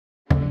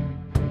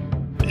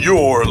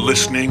You're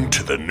listening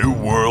to the New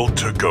World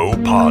to Go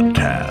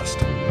podcast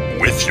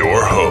with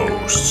your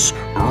hosts,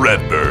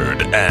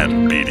 Redbird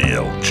and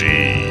BDLG.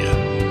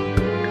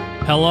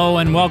 Hello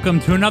and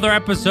welcome to another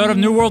episode of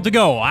New World to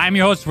Go. I'm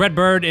your host,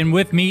 Redbird, and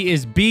with me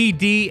is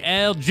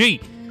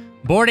BDLG.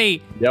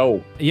 Bordy.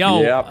 Yo.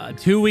 Yep.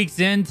 2 weeks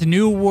into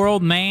New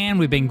World, man.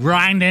 We've been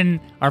grinding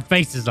our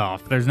faces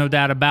off. There's no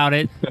doubt about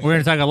it. We're going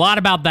to talk a lot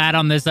about that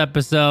on this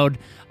episode.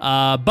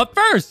 But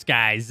first,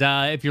 guys,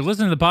 if you're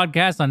listening to the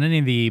podcast on any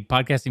of the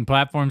podcasting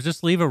platforms,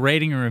 just leave a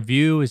rating and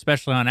review,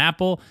 especially on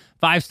Apple.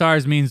 5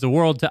 stars means the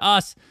world to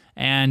us.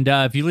 And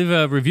if you leave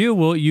a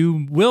review,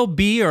 you will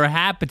be or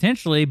have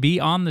potentially be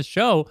on the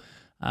show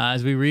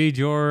as we read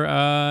your,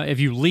 if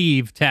you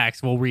leave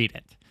text, we'll read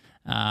it.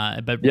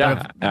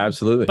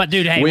 Absolutely. But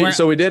dude, hey,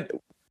 we did.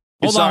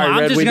 Hold on,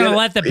 I'm just gonna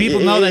let the people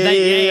know that.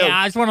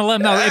 I just want to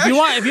let them know if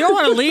you don't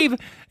want to leave,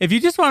 if you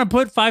just want to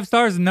put 5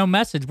 stars and no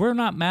message, we're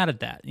not mad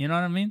at that. You know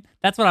what I mean?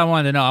 That's what I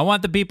wanted to know. I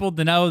want the people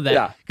to know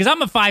that because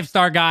I'm a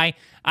 5-star guy.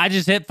 I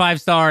just hit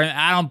 5-star and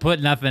I don't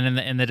put nothing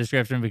in the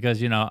description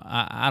because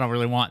I don't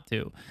really want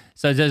to.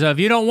 So if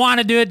you don't want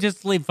to do it,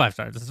 just leave 5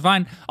 stars. This is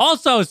fine.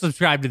 Also,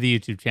 subscribe to the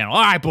YouTube channel.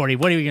 All right, Bordy,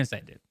 what are you gonna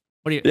say, dude?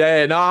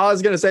 No, all I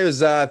was going to say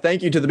was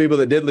thank you to the people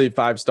that did leave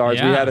 5 stars.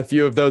 Yeah. We had a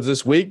few of those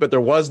this week, but there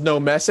was no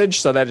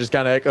message. So that just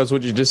kind of echoes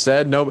what you just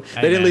said.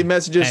 They didn't leave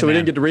messages, so we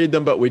didn't get to read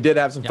them, but we did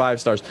have some 5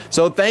 stars.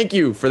 So thank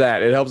you for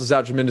that. It helps us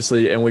out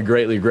tremendously, and we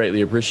greatly,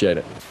 greatly appreciate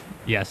it.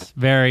 Yes,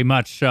 very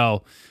much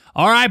so.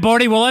 All right,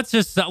 Bordy, well,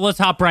 let's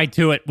hop right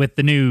to it with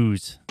the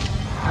news.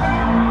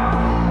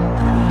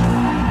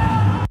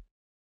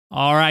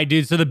 All right,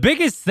 dude. So the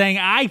biggest thing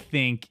I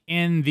think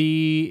in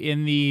the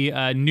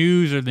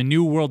news or the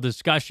New World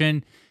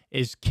discussion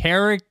is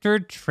character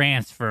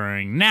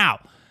transferring.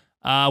 Now,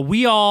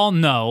 we all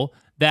know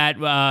that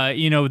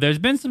there's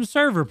been some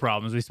server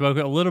problems. We spoke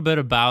a little bit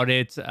about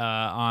it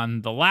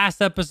on the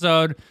last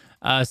episode.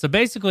 So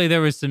basically,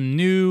 there was some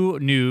new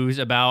news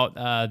about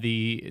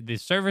the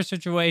server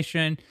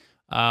situation.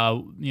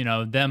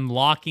 Them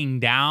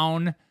locking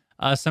down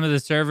some of the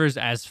servers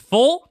as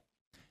full.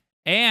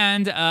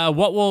 And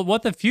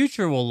what the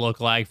future will look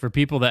like for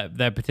people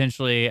that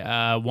potentially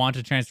want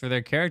to transfer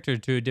their character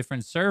to a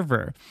different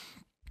server.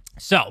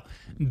 So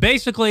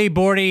basically,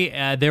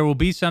 Bordy, there will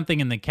be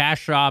something in the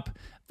cash shop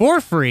for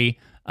free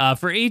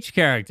for each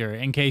character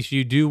in case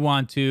you do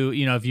want to,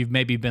 if you've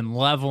maybe been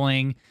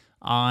leveling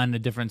on a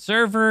different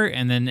server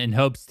and then in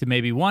hopes to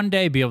maybe one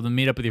day be able to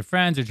meet up with your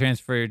friends or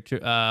transfer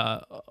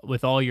to,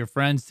 with all your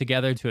friends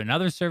together to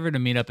another server to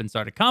meet up and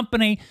start a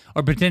company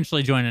or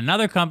potentially join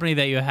another company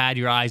that you had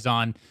your eyes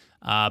on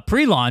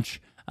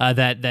pre-launch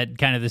that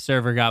kind of the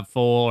server got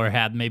full or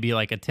had maybe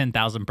like a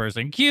 10,000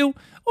 person queue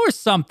or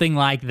something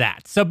like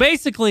that. So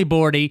basically,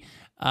 Bordy,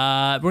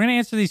 we're going to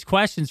answer these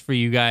questions for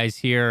you guys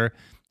here.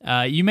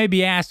 You may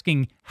be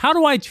asking, how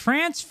do I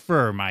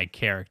transfer my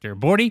character?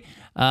 Bordy,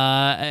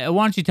 why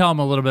don't you tell them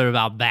a little bit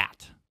about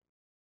that?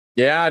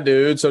 Yeah,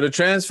 dude. So to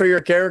transfer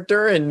your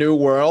character in New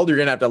World, you're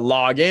going to have to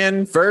log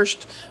in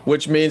first,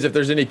 which means if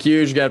there's any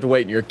queues, you're going to have to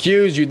wait in your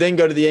queues. You then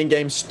go to the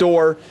in-game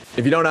store.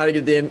 If you don't know how to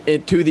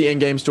get to the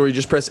in-game store, you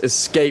just press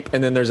escape,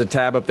 and then there's a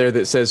tab up there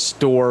that says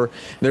store.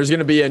 There's going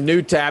to be a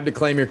new tab to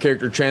claim your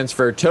character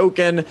transfer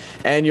token,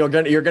 and you're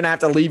going to have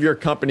to leave your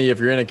company if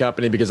you're in a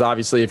company because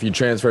obviously if you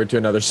transfer to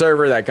another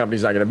server, that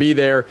company's not going to be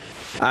there.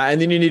 And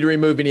then you need to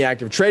remove any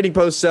active trading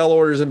posts, sell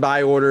orders, and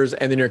buy orders,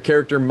 and then your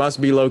character must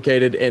be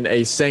located in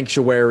a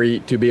sanctuary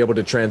to be able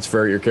to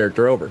transfer your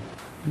character over.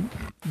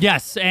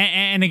 Yes,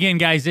 and again,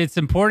 guys, it's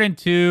important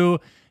to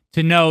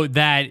note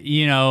that,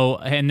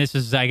 and this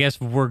is, I guess,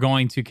 we're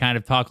going to kind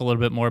of talk a little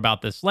bit more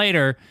about this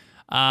later,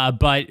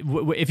 but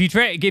if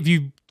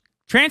you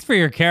transfer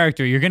your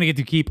character, you're going to get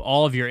to keep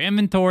all of your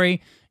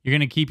inventory, you're going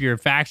to keep your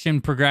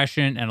faction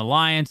progression and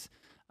alliance,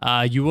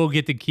 you will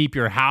get to keep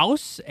your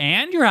house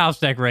and your house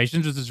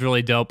decorations, which is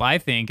really dope, I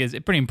think. Is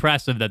pretty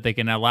impressive that they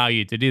can allow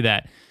you to do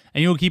that.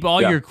 And you'll keep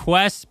all your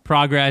quests,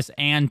 progress,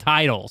 and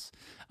titles.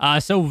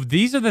 So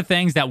these are the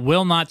things that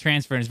will not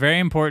transfer. And it's very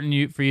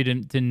important for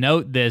you to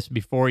note this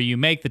before you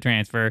make the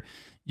transfer.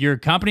 Your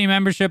company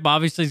membership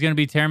obviously is going to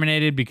be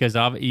terminated because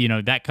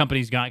that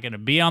company's not going to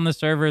be on the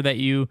server that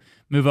you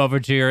move over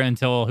to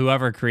until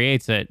whoever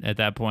creates it at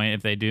that point,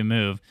 if they do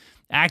move.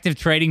 Active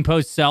trading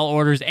posts, sell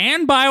orders,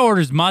 and buy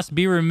orders must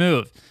be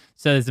removed.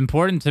 So it's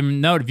important to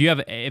note if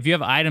you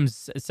have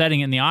items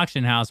sitting in the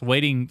auction house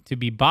waiting to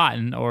be bought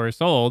or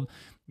sold,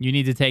 you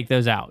need to take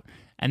those out.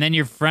 And then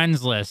your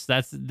friends list.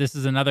 This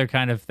is another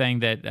kind of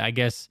thing that I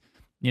guess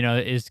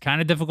is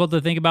kind of difficult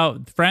to think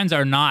about. Friends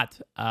are not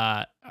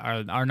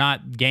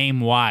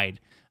game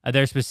wide.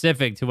 They're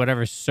specific to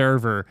whatever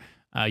server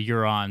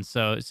you're on.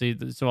 So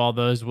all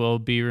those will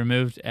be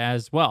removed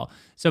as well.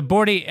 So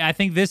Bordy, I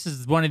think this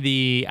is one of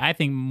the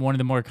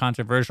more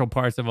controversial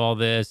parts of all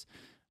this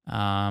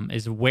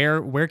is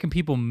where can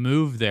people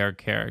move their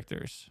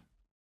characters?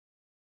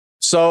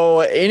 So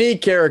any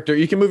character,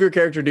 you can move your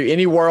character to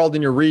any world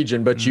in your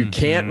region, but you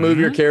can't move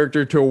your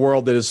character to a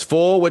world that is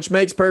full, which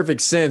makes perfect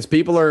sense.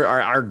 People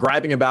are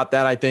griping about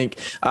that, I think,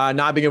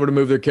 not being able to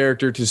move their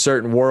character to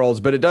certain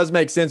worlds. But it does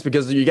make sense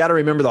because you got to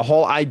remember the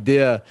whole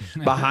idea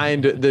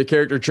behind the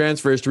character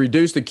transfer is to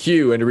reduce the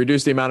queue and to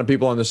reduce the amount of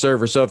people on the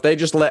server. So if they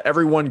just let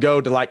everyone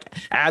go to like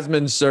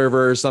Asmon's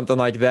server or something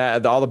like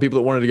that, all the people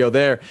that wanted to go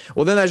there,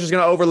 well, then that's just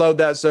going to overload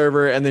that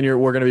server, and then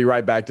we're going to be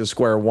right back to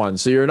square one.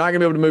 So you're not going to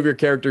be able to move your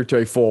character to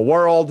a full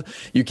world.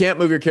 You can't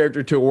move your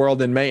character to a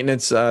world in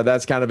maintenance.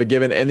 That's kind of a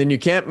given. And then you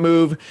can't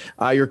move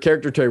your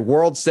character to a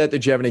world set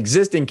that you have an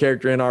existing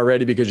character in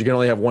already, because you can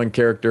only have one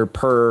character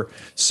per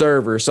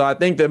server. So I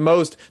think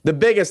the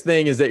biggest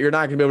thing is that you're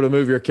not going to be able to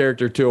move your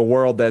character to a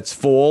world that's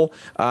full.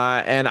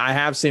 And I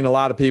have seen a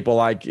lot of people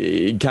like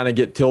kind of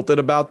get tilted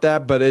about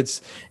that, but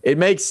it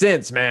makes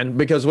sense, man,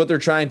 because what they're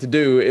trying to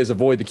do is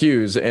avoid the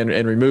queues and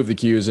remove the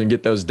queues and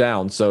get those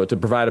down, so to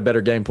provide a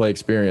better gameplay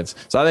experience.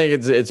 So I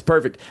think it's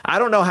perfect. I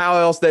don't know how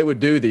else they would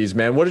do these,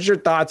 man. What is your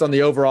thoughts on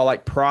the overall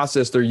like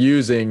process they're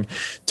using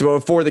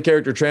for the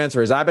character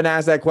transfers? I've been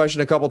asked that question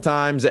a couple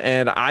times,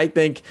 and I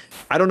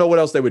don't know what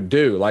else they would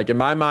do. Like in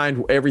my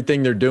mind,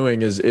 everything they're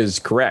doing is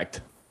correct.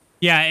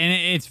 Yeah, and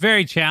it's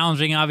very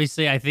challenging.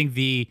 Obviously, I think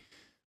the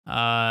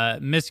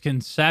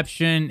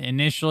misconception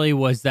initially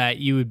was that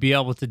you would be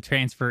able to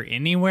transfer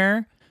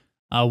anywhere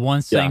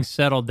once things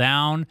settle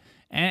down.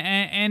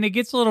 And it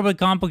gets a little bit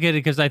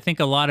complicated because I think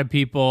a lot of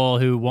people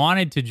who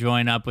wanted to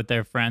join up with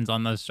their friends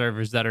on those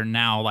servers that are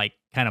now like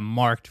kind of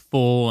marked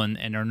full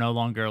and are no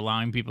longer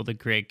allowing people to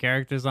create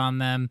characters on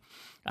them.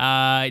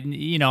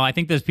 I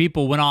think those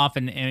people went off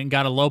and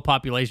got a low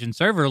population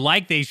server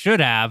like they should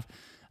have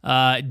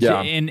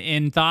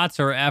in thoughts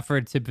or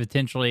effort to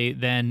potentially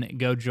then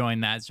go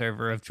join that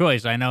server of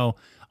choice. I know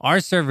our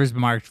server's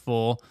marked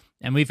full,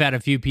 and we've had a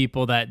few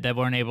people that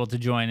weren't able to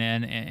join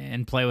in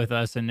and play with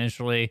us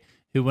initially,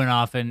 who went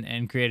off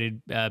and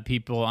created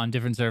people on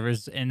different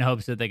servers in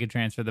hopes that they could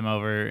transfer them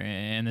over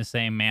in the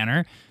same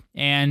manner.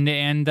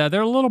 And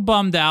they're a little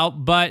bummed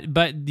out, but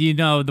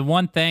the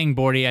one thing,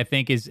 Bordy, I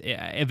think is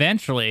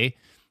eventually,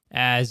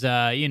 as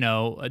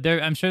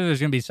I'm sure there's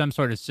going to be some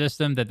sort of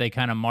system that they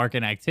kind of mark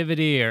an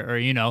activity,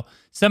 or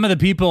some of the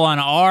people on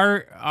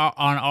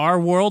our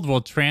world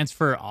will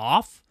transfer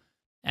off,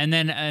 and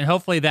then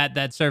hopefully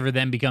that server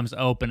then becomes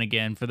open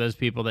again for those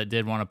people that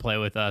did want to play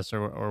with us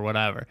or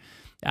whatever.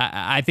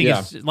 I think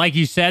it's like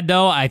you said,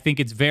 though. I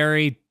think it's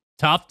very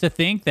tough to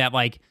think that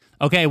like,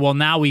 okay, well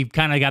now we've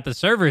kind of got the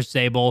server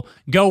stable,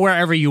 go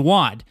wherever you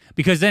want,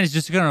 because then it's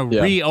just going to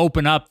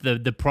reopen up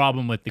the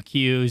problem with the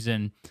queues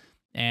and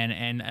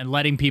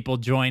letting people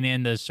join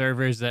in the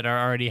servers that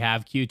already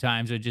have queue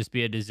times would just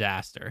be a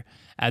disaster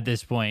at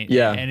this point.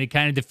 Yeah, and it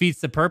kind of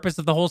defeats the purpose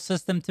of the whole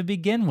system to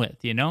begin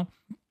with.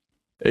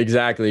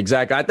 Exactly.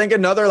 I think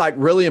another like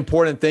really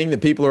important thing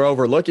that people are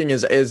overlooking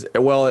is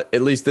well,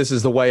 at least this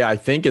is the way I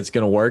think it's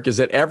going to work, is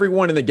that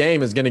everyone in the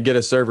game is going to get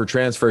a server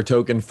transfer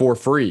token for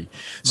free. Right.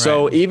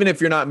 So even if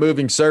you're not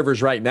moving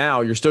servers right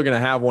now, you're still going to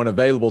have one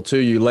available to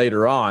you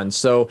later on.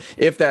 So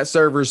if that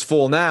server's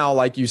full now,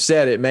 like you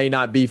said, it may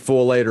not be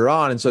full later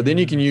on. And so then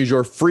you can use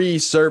your free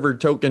server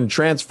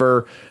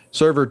transfer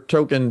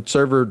token.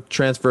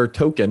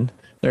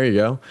 There you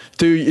go.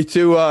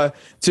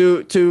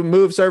 To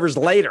move servers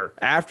later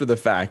after the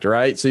fact,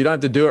 right? So you don't have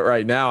to do it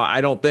right now.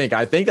 I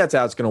think that's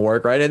how it's going to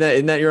work, right?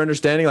 Isn't that your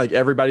understanding? Like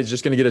everybody's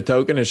just going to get a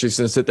token and she's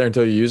going to sit there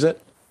until you use it?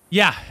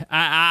 Yeah,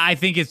 I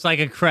think it's like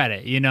a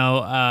credit,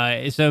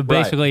 So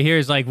basically,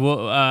 here's like,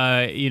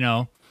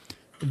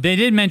 they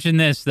did mention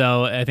this,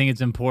 though. I think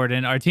it's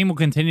important. Our team will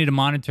continue to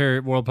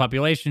monitor world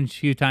population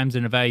queue times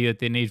and evaluate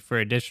the need for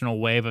additional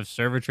wave of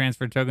server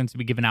transfer tokens to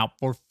be given out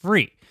for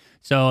free.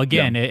 So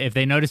again, if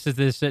they notice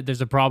that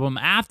there's a problem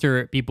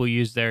after people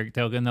use their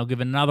token, they'll give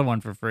another one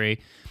for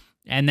free.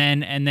 And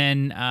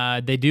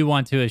then they do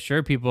want to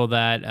assure people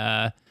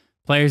that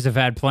players have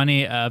had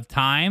plenty of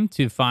time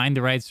to find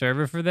the right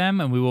server for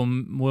them, and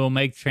we'll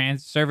make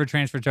server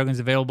transfer tokens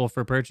available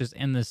for purchase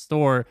in the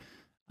store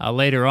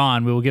later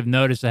on. We will give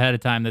notice ahead of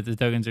time that the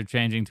tokens are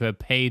changing to a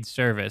paid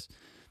service.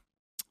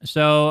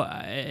 So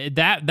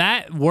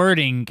that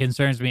wording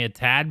concerns me a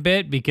tad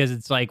bit, because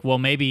it's like, well,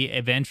 maybe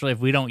eventually if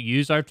we don't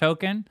use our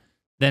token,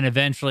 then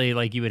eventually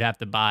like you would have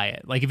to buy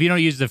it. Like if you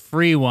don't use the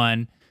free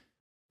one,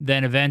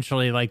 then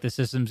eventually like the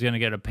system's going to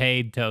go to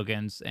paid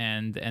tokens,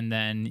 and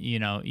then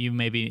you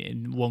maybe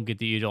won't get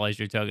to utilize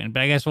your token.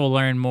 But I guess we'll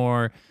learn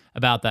more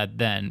about that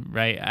then,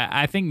 right?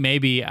 I think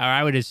maybe, or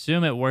I would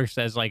assume it works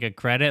as like a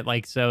credit,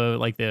 like so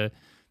like the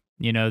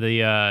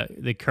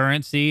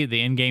currency, the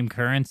in-game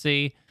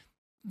currency.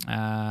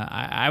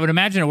 I would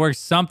imagine it works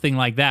something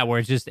like that, where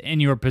it's just in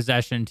your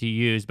possession to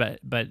use. But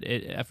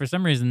for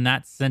some reason,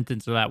 that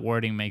sentence or that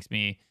wording makes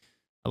me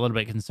a little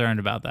bit concerned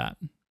about that.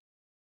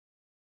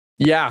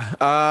 Yeah.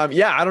 I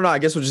don't know. I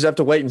guess we'll just have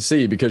to wait and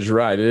see, because you're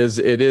right.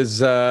 It is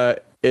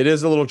It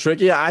is a little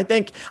tricky. I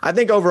think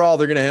overall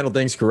they're going to handle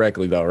things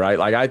correctly, though, right?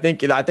 Like I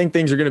think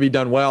things are going to be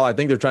done well. I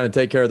think they're trying to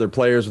take care of their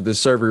players with this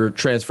server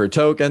transfer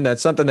token.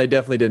 That's something they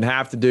definitely didn't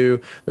have to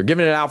do. They're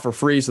giving it out for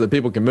free so that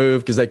people can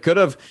move, because they could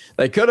have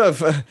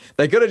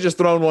just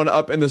thrown one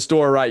up in the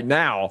store right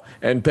now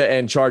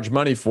and charged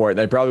money for it.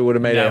 They probably would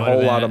have made a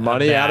whole lot of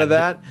money out of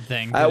that.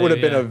 That would have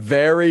been a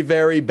very,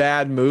 very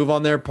bad move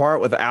on their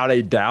part, without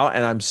a doubt.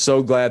 And I'm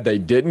so glad they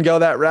didn't go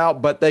that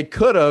route, but they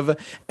could have,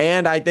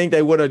 and I think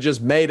they would have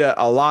just made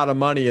a lot of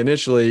money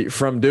initially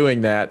from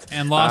doing that,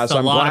 and lost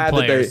a lot of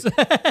players.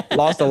 That they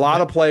lost a lot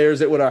of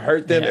players. It would have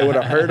hurt them. It would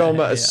have hurt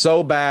them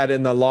so bad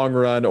in the long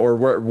run, or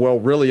well,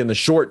 really in the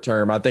short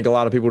term. I think a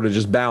lot of people would have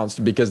just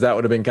bounced, because that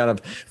would have been kind of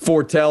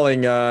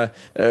foretelling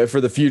for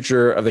the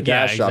future of the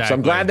cash shop. So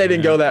I'm glad they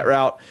didn't go that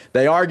route.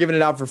 They are giving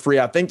it out for free.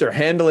 I think they're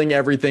handling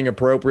everything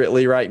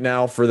appropriately right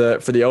now for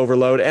the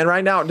overload. And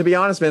right now, to be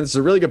honest, man, this is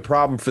a really good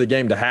problem for the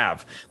game to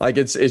have. Like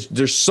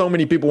there's so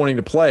many people wanting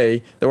to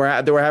play that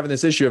we're having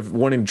this issue of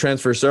wanting to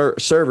transfer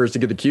servers to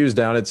get the queues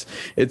down. It's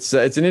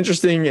an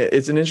interesting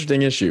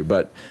issue,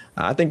 but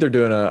I think they're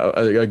doing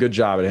a good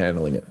job at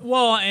handling it.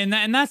 Well,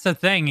 and that's the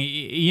thing.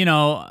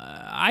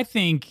 I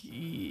think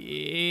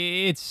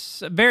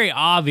it's very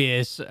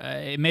obvious.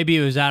 Maybe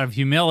it was out of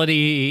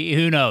humility.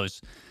 Who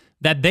knows?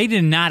 That they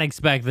did not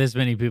expect this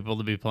many people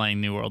to be playing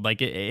New World.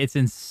 Like it's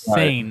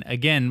insane. Right.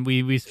 Again,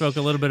 we spoke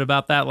a little bit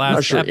about that last. I'm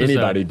not sure episode.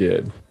 Anybody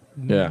did.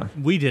 Yeah,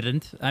 we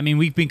didn't. I mean,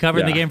 we've been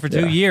covering the game for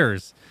 2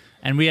 years,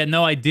 and we had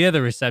no idea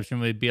the reception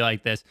would be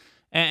like this.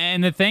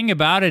 And the thing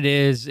about it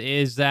is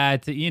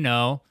that you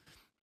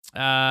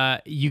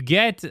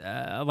get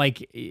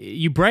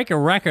you break a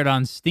record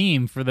on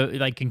Steam for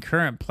the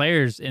concurrent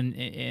players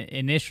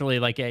initially,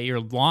 like at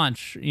your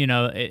launch.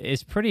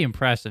 It's pretty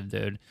impressive,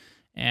 dude.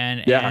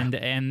 And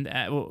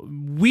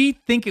we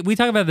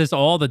talk about this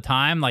all the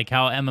time, like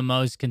how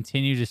MMOs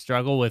continue to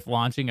struggle with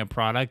launching a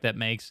product that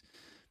makes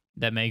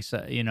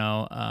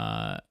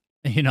the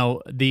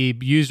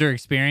user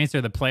experience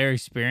or the player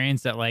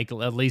experience that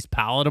at least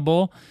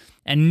palatable.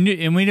 And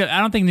I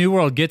don't think New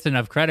World gets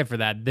enough credit for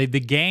that. The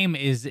game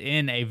is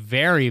in a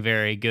very,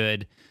 very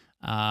good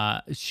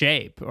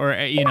shape,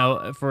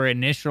 or for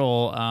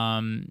initial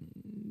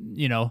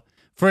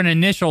for an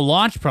initial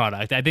launch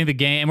product. I think the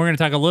game, and we're going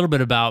to talk a little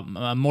bit about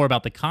more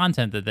about the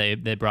content that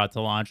they brought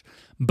to launch,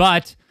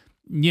 but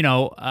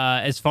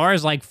as far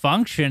as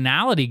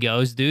functionality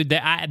goes, dude,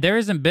 there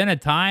hasn't been a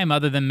time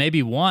other than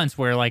maybe once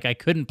where I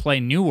couldn't play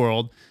New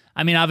World.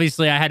 I mean,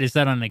 obviously I had to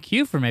set on a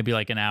queue for maybe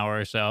an hour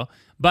or so,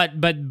 but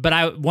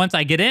once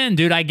I get in,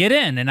 dude, I get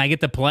in and I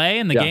get to play,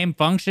 and the game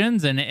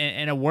functions and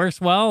it works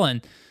well.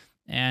 And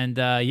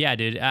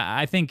dude,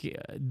 I think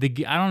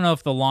I don't know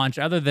if the launch,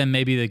 other than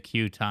maybe the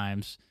queue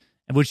times,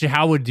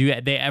 how would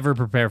they ever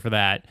prepare for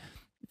that?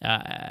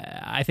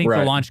 I think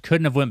the launch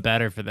couldn't have went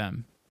better for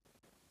them.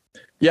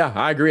 Yeah,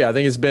 I agree. I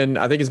think it's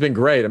been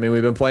great. I mean,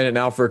 we've been playing it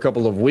now for a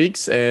couple of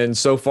weeks, and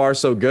so far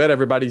so good.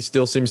 Everybody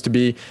still seems to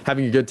be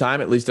having a good time,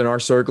 at least in our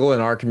circle,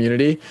 in our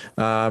community.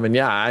 And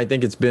yeah, I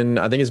think it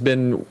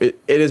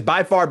has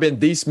by far been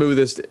the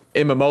smoothest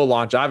MMO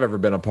launch I've ever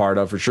been a part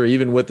of, for sure.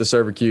 Even with the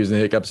server queues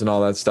and hiccups and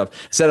all that stuff.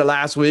 Said it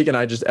last week, and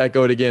I just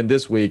echo it again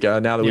this week.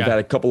 Now that we've had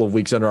a couple of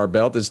weeks under our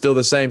belt, it's still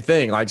the same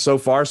thing. So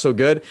far so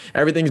good.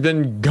 Everything's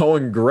been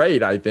going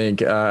great. I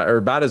think, or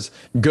about as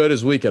good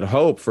as we could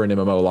hope for an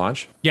MMO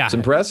launch. Yeah. It's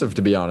impressive,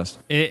 to be honest.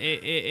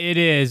 It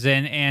is,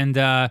 and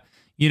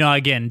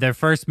again, their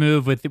first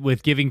move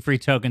with giving free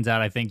tokens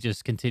out, I think,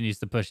 just continues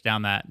to push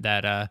down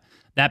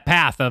that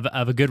path of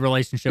a good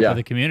relationship with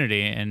the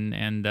community,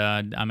 and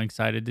I'm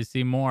excited to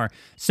see more.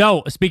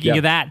 So speaking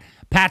of that,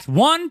 patch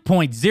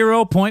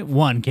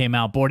 1.0.1 came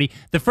out, Bordy,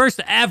 the first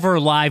ever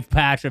live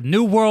patch of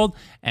New World,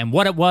 and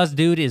what it was,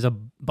 dude, is a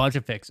bunch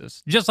of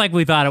fixes, just like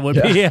we thought it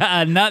would be.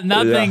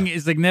 Nothing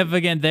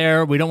significant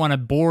there. We don't want to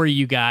bore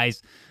you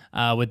guys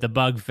with the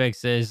bug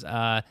fixes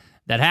that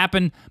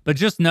happen, but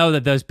just know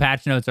that those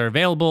patch notes are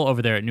available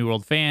over there at New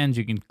World Fans.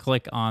 You can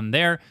click on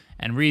there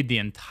and read the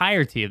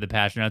entirety of the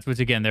patch notes, which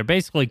again, they're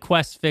basically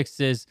quest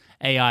fixes,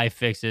 AI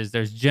fixes,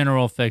 there's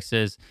general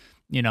fixes,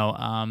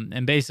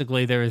 and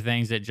basically there are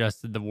things that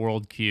adjusted the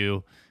world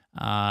queue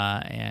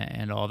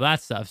and all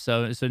that stuff.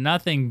 So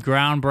nothing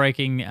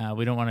groundbreaking.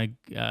 We don't want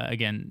to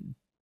again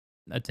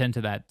attend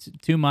to that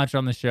too much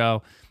on the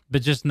show,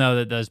 but just know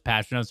that those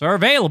patch notes are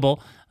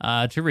available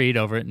to read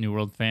over at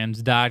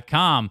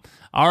newworldfans.com.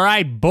 All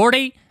right,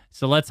 Bordy,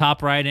 so let's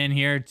hop right in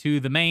here to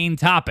the main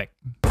topic.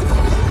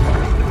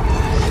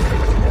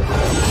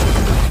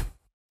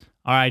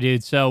 All right,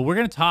 dude, so we're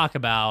going to talk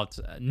about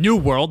New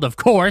World. Of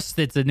course,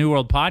 it's a New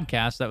World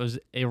podcast. That was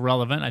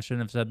irrelevant. I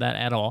shouldn't have said that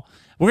at all.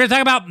 We're going to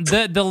talk about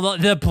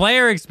the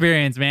player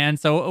experience, man.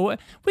 So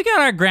we got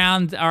our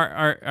grounds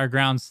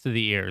to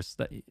the ears.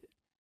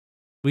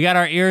 We got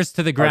our ears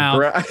to the ground.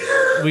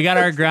 We got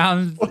our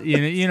grounds.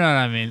 You know what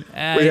I mean.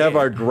 We have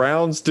our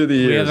grounds to the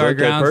ears. We have our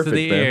grounds to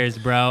the ears,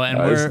 bro, and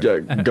we're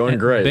going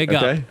great. Big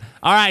up.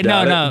 All right,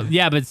 no,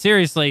 yeah, but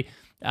seriously,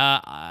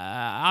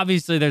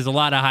 Obviously, there's a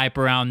lot of hype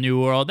around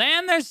New World,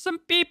 and there's some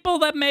people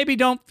that maybe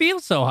don't feel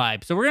so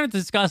hyped. So we're going to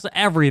discuss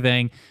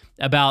everything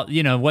about,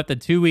 what the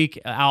 2-week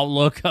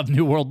outlook of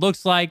New World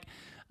looks like,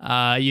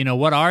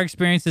 what our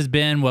experience has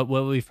been, what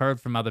we've heard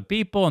from other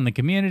people in the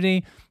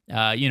community,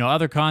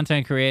 other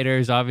content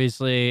creators,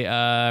 obviously,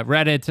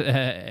 Reddit,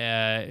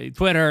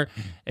 Twitter,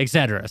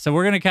 etc. So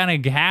we're going to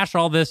kind of hash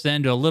all this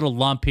into a little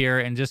lump here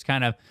and just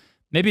kind of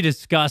maybe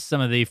discuss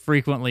some of the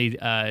frequently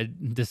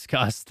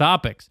discussed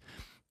topics.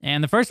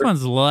 And the first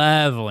one's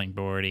leveling,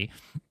 Bordy.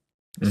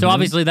 So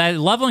obviously that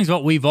leveling is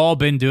what we've all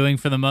been doing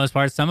for the most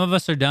part. Some of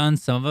us are done.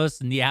 Some of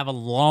us have a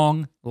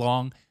long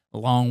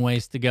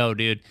ways to go,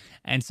 dude.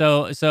 And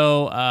so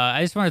I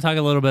just want to talk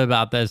a little bit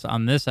about this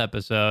on this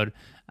episode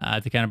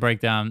to kind of break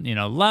down,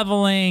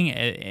 leveling,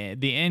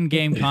 the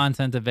in-game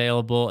content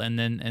available, and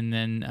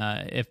then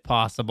if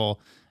possible,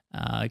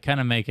 kind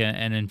of make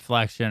an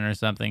inflection or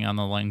something on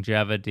the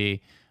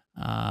longevity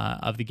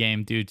of the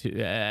game due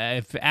to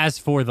as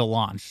for the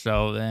launch.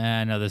 So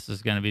I know this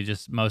is going to be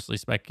just mostly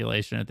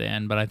speculation at the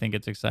end, but I think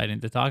it's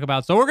exciting to talk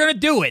about. So we're going to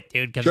do it,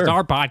 dude, because it's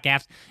our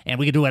podcast and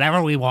we can do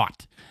whatever we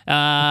want. All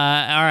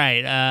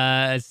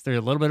right. It's through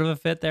a little bit of a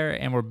fit there,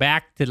 and we're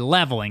back to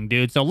leveling,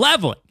 dude. So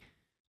leveling.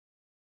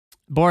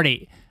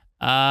 Bordy,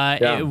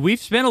 we've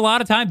spent a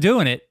lot of time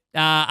doing it.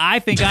 I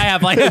think I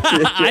have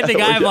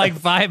like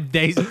 5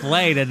 days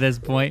played at this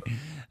point.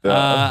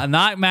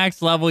 Not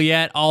max level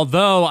yet,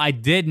 although I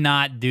did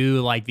not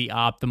do like the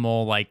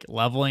optimal like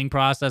leveling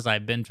process.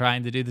 I've been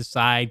trying to do the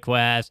side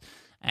quests,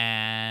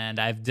 and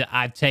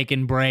I've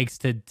taken breaks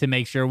to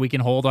make sure we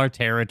can hold our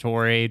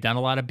territory. Done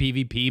a lot of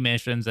PvP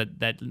missions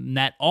that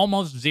net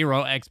almost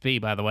 0 XP,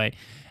 by the way.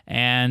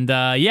 And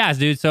yeah,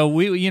 dude. So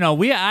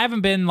I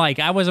haven't been like,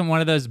 I wasn't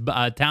one of those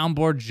town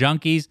board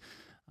junkies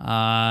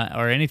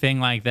or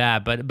anything like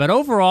that. But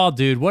overall,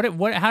 dude, what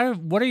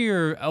are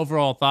your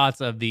overall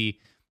thoughts of the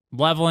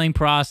leveling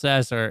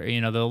process, or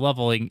the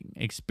leveling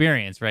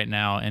experience right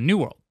now in New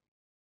World?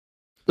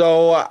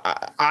 So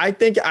I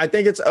think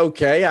it's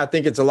okay. I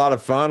think it's a lot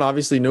of fun.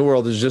 Obviously, New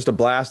World is just a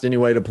blast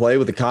anyway to play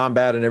with the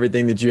combat and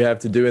everything that you have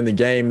to do in the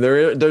game.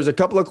 There's a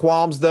couple of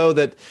qualms though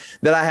that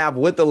I have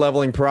with the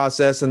leveling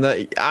process, and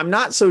I'm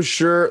not so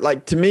sure.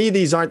 Like, to me,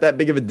 these aren't that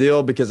big of a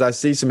deal because I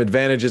see some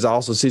advantages. I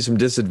also see some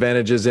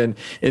disadvantages in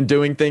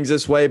doing things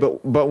this way.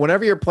 But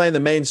whenever you're playing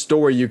the main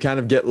story, you kind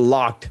of get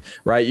locked,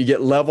 right? You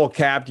get level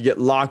capped. You get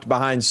locked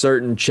behind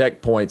certain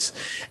checkpoints,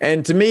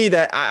 and to me,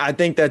 that I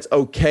think that's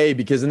okay,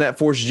 because then that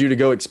forces you to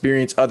go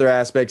experience other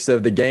aspects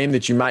of the game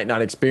that you might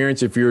not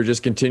experience if you were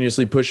just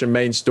continuously pushing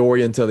main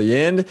story until the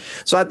end.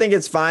 So I think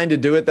it's fine to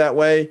do it that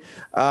way.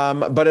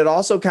 But it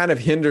also kind of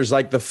hinders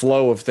like the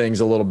flow of things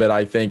a little bit,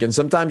 I think. And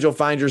sometimes you'll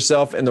find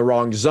yourself in the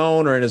wrong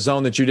zone, or in a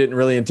zone that you didn't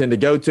really intend to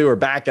go to, or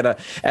back at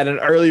an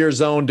earlier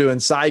zone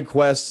doing side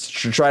quests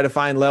to try to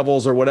find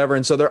levels or whatever.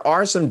 And so there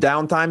are some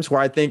downtimes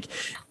where I think,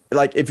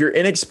 like, if you're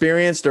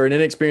inexperienced or an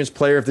inexperienced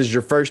player, if this is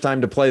your first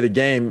time to play the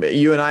game,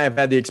 you and I have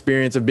had the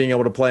experience of being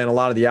able to play in a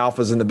lot of the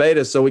alphas and the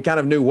betas, so we kind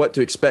of knew what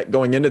to expect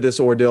going into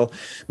this ordeal.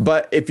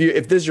 But if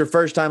this is your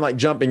first time like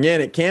jumping in,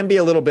 it can be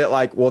a little bit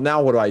like, well,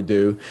 now what do I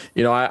do?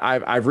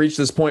 I've reached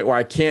this point where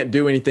I can't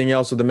do anything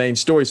else with the main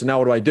story, so now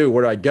what do I do?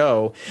 Where do I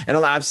go? And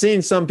I've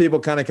seen some people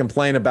kind of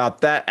complain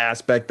about that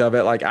aspect of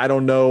it, like, I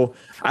don't know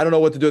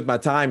what to do with my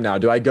time now.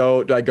 Do I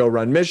go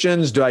run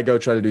missions? Do I go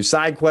try to do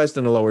side quests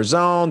in a lower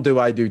zone? Do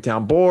I do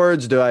town boards?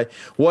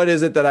 What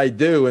is it that I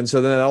do? And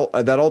so then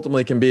that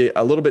ultimately can be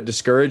a little bit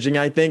discouraging,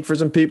 I think, for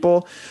some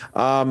people.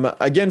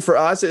 Again, for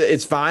us,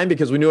 it's fine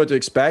because we knew what to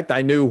expect.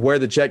 I knew where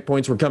the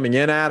checkpoints were coming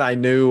in at. I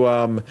knew,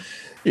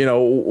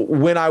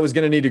 when I was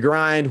going to need to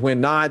grind,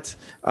 when not.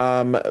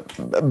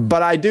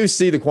 But I do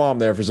see the qualm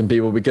there for some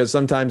people, because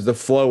sometimes the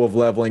flow of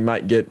leveling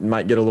might get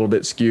a little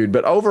bit skewed.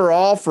 But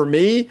overall, for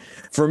me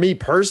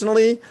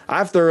personally,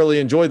 I've thoroughly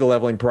enjoyed the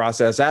leveling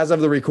process. As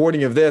of the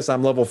recording of this,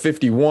 I'm level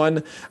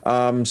 51.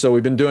 So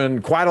we've been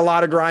doing quite a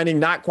lot of grinding,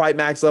 not quite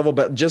max level,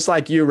 but just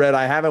like you, Red,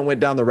 I haven't went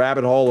down the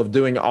rabbit hole of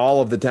doing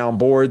all of the town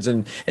boards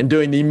and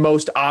doing the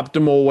most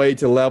optimal way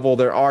to level.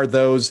 There are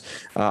those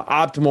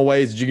optimal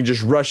ways that you can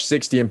just rush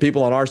 60, and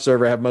people on our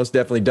server have most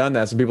definitely done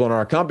that. Some people in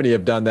our company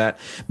have done that,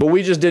 but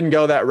we just didn't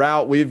go that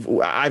route.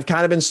 I've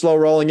kind of been slow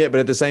rolling it, but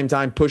at the same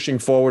time pushing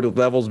forward with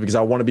levels because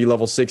I want to be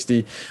level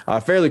 60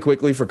 fairly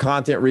quickly for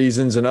content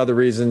reasons and other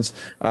reasons.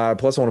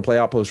 Plus I want to play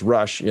Outpost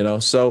Rush,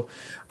 so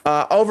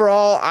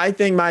overall, I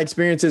think my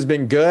experience has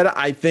been good.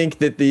 I think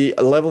that the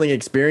leveling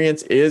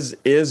experience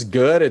is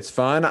good. It's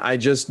fun. I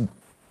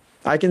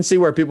can see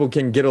where people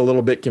can get a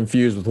little bit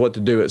confused with what to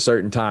do at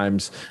certain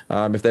times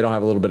if they don't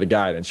have a little bit of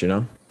guidance,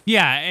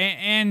 Yeah,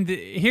 and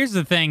here's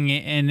the thing,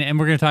 and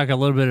we're going to talk a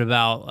little bit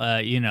about,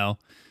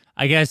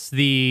 I guess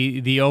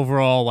the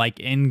overall like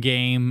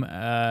in-game,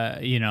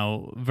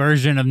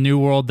 version of New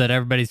World that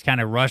everybody's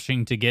kind of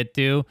rushing to get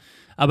to.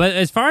 But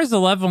as far as the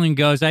leveling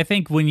goes, I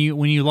think when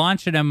you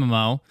launch an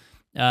MMO,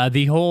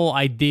 the whole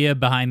idea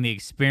behind the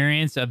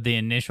experience of the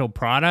initial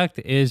product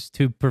is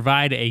to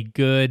provide a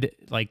good,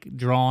 like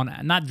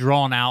not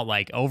drawn out,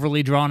 like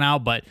overly drawn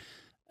out, but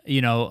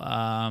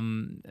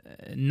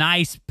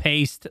nice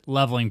paced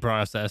leveling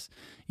process.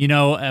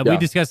 We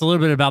discussed a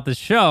little bit about the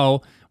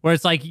show where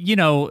it's like, you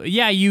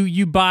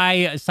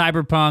buy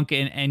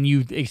Cyberpunk and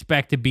you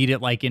expect to beat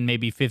it like in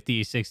maybe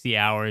 50, 60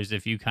 hours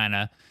if you kind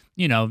of,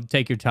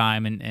 take your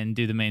time and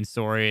do the main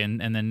story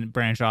and then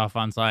branch off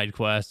on side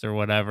quests or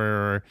whatever.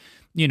 Or,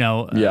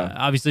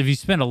 obviously if you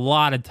spend a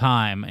lot of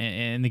time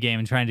in the game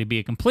and trying to be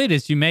a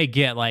completist, you may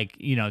get like,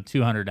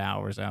 200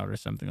 hours out or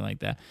something like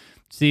that.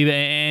 See,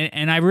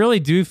 and I really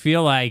do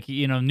feel like,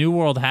 New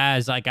World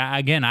has, like,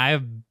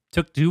 I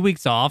took 2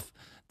 weeks off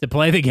to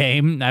play the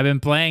game. I've been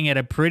playing at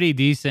a pretty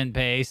decent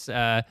pace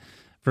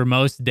for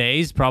most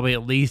days, probably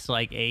at least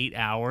like 8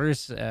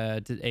 hours,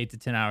 to 8 to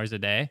 10 hours a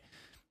day.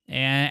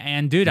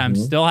 And dude, I'm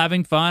still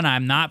having fun.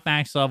 I'm not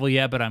max level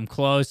yet, but I'm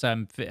close. I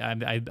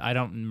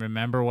don't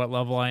remember what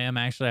level I am,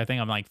 actually. I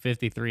think I'm like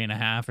 53 and a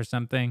half or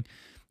something.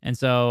 And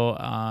so,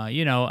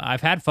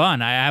 I've had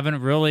fun. I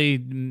haven't really,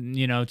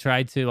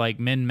 tried to like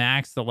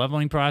min-max the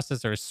leveling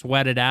process or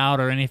sweat it out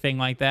or anything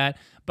like that.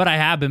 But I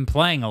have been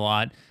playing a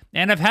lot,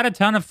 and I've had a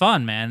ton of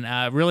fun,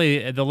 man.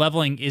 Really, the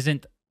leveling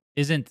isn't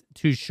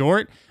too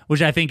short,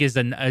 which I think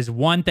is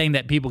one thing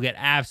that people get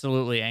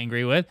absolutely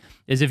angry with.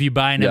 Is if you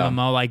buy an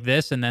MMO like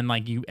this, and then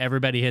like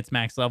everybody hits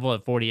max level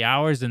at 40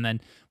 hours, and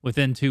then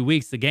within 2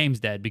 weeks the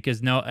game's dead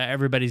because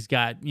everybody's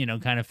got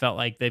kind of felt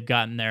like they've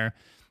gotten their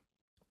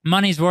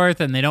money's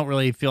worth and they don't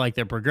really feel like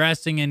they're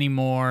progressing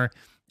anymore.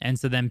 And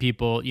so then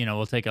people,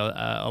 will take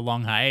a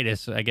long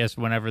hiatus, I guess,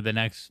 whenever the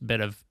next bit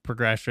of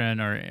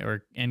progression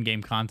or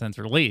in-game content's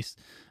released,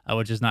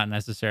 which is not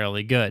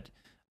necessarily good.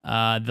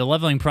 The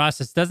leveling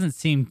process doesn't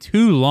seem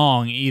too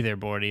long either,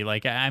 Bordy.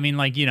 Like, I mean,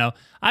 like,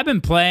 I've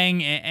been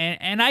playing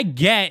and I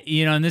get,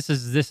 and this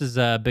is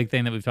a big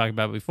thing that we've talked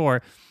about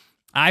before.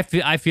 I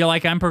feel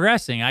like I'm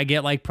progressing. I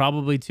get like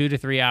probably 2 to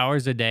 3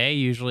 hours a day,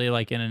 usually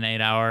like in an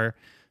 8-hour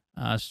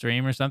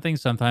stream or something,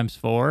 sometimes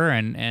 4.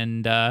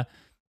 And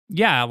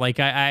like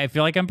I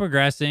feel like I'm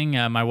progressing.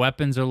 My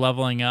weapons are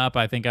leveling up.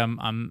 I think I'm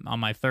on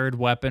my 3rd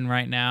weapon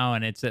right now,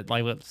 and it's at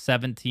like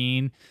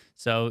 17.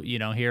 So,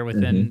 here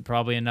within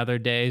probably another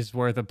day's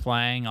worth of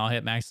playing, I'll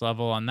hit max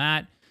level on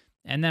that.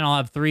 And then I'll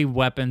have 3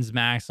 weapons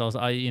max.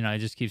 I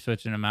just keep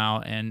switching them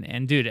out.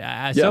 And dude,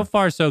 so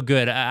far so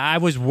good. I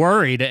was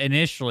worried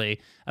initially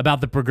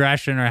about the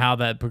progression or how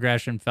that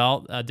progression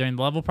felt during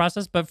the level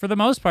process, but for the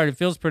most part, it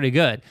feels pretty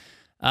good.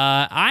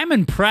 I'm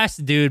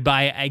impressed, dude,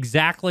 by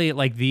exactly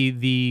like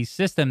the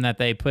system that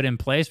they put in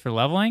place for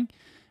leveling.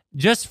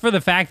 Just for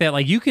the fact that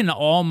like you can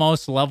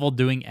almost level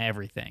doing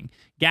everything: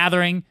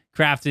 gathering,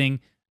 crafting,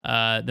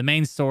 the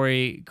main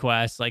story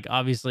quests. Like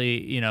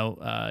obviously,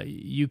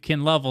 you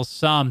can level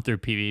some through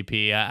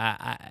PvP.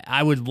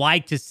 I would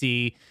like to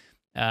see,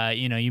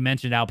 you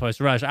mentioned Outpost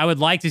Rush. I would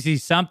like to see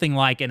something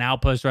like an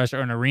Outpost Rush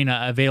or an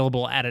arena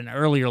available at an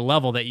earlier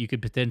level that you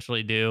could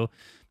potentially do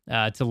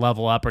to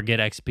level up or get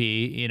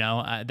XP.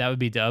 That would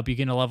be dope. You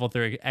can level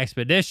through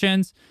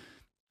expeditions.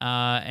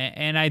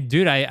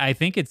 I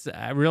think it's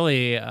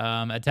really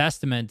a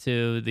testament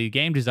to the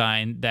game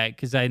design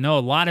because I know a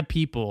lot of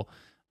people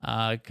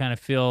kind of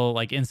feel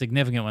like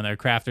insignificant when they're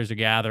crafters or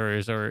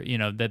gatherers, or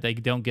that they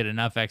don't get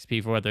enough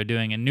XP for what they're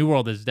doing. And New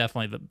World is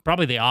definitely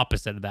probably the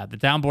opposite of that. The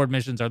town board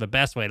missions are the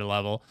best way to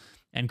level,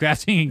 and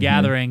crafting and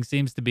gathering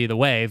seems to be the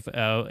wave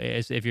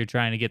if you're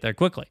trying to get there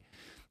quickly.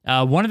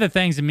 One of the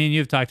things, and me and you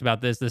have talked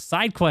about this, the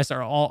side quests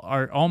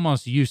are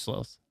almost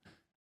useless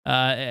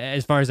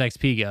as far as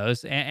XP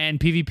goes, and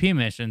PvP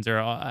missions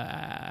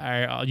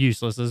are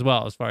useless as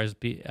well as far as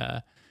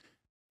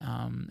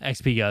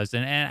XP goes.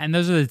 And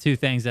those are the 2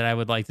 things that I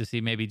would like to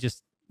see maybe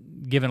just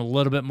given a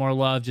little bit more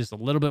love, just a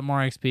little bit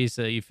more XP,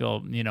 so you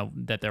feel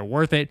that they're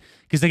worth it.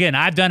 Because again,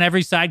 I've done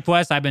every side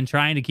quest. I've been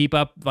trying to keep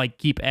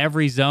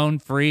every zone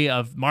free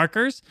of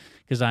markers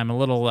because I'm a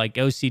little like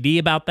OCD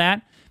about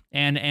that.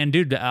 And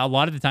dude, a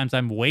lot of the times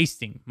I'm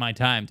wasting my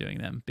time doing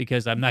them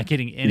because I'm not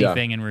getting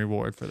anything in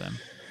reward for them.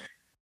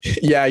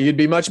 Yeah, you'd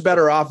be much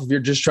better off if you're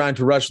just trying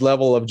to rush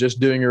level of just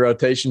doing your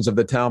rotations of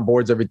the town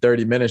boards every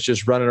 30 minutes,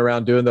 just running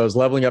around doing those,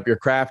 leveling up your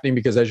crafting,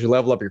 because as you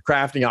level up your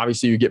crafting,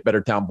 obviously you get better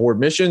town board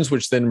missions,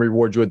 which then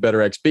reward you with better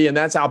XP. And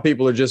that's how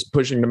people are just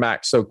pushing to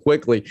max so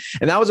quickly.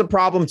 And that was a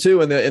problem too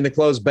in the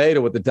closed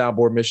beta with the town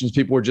board missions.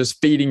 People were just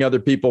feeding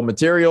other people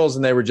materials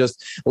and they were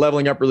just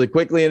leveling up really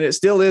quickly. And it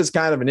still is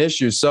kind of an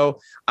issue. So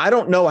I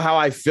don't know how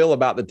I feel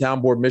about the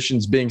town board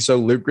missions being so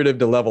lucrative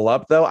to level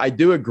up, though. I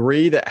do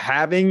agree that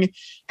having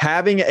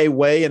a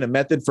way and a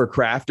method for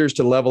crafters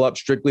to level up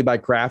strictly by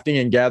crafting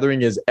and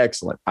gathering is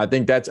excellent. I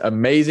think that's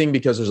amazing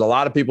because there's a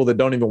lot of people that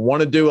don't even want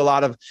to do a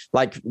lot of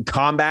like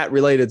combat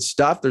related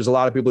stuff. There's a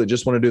lot of people that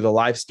just want to do the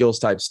life skills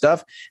type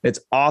stuff. It's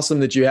awesome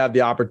that you have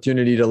the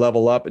opportunity to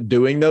level up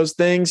doing those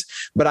things,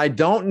 but I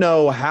don't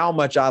know how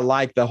much I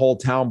like the whole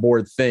town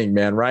board thing,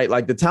 man, right?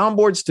 Like the town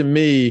boards to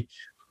me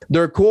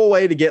they're a cool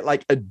way to get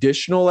like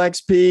additional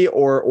XP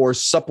or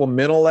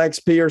supplemental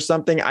XP or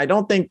something. I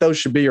don't think those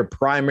should be your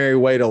primary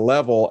way to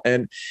level.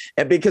 And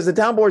because the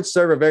town boards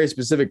serve a very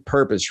specific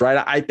purpose,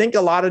 right? I think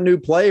a lot of new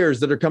players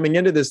that are coming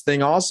into this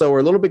thing also are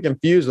a little bit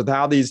confused with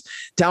how these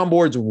town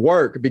boards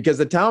work, because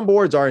the town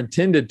boards are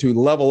intended to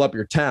level up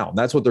your town.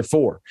 That's what they're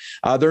for.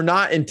 They're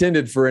not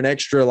intended for an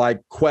extra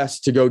like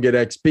quest to go get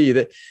XP.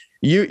 That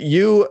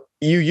you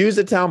use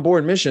the town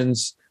board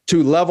missions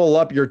to level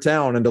up your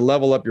town and to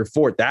level up your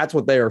fort. That's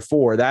what they are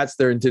for. That's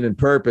their intended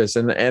purpose.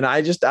 And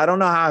I don't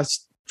know how I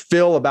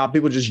feel about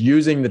people just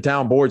using the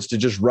town boards to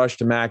just rush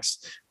to max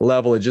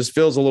level. It just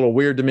feels a little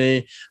weird to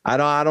me. I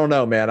don't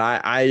know, man.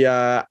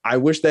 I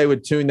wish they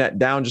would tune that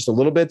down just a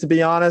little bit, to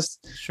be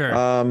honest. Sure.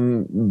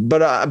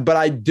 But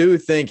I do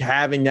think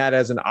having that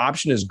as an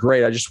option is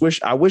great.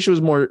 I wish it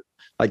was more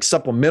like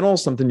supplemental,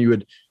 something you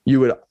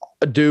would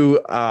do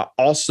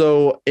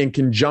also in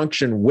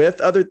conjunction with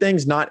other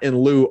things, not in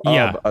lieu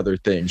of other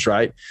things,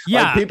 right?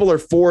 Yeah. Like people are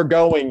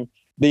foregoing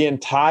the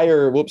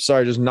entire, whoops,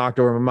 sorry, I just knocked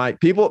over my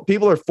mic.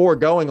 People are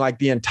foregoing like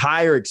the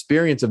entire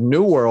experience of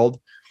New World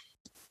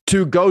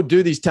to go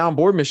do these town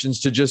board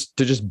missions to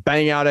just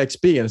bang out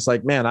XP. And it's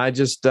like, man, I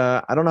don't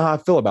know how I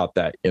feel about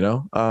that, you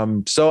know?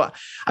 So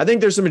I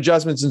think there's some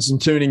adjustments and some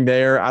tuning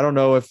there. I don't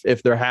know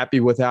if they're happy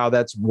with how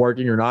that's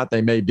working or not.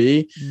 They may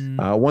be.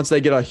 Once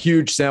they get a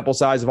huge sample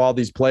size of all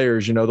these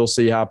players, you know, they'll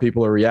see how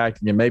people are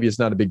reacting, and maybe it's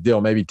not a big deal.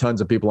 Maybe tons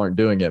of people aren't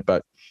doing it,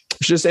 but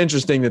it's just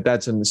interesting that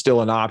that's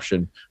still an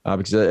option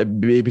because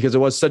it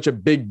was such a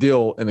big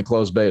deal in the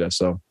closed beta.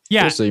 So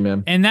yeah, we'll see,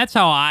 man. And that's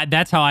how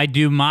I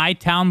do my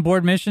town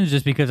board missions,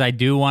 just because I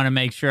do want to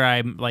make sure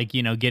I'm like,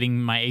 you know,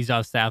 getting my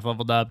Azov staff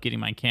leveled up, getting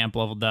my camp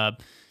leveled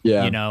up.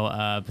 Yeah, you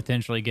know,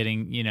 potentially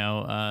getting, you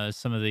know,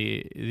 some of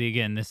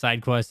the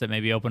side quests that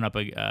maybe open up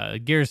a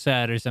gear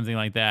set or something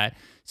like that.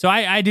 So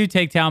I do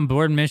take town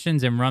board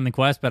missions and run the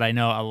quest, but I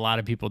know a lot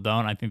of people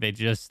don't. I think they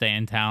just stay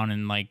in town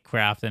and like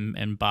craft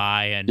and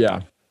buy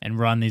and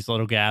run these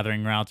little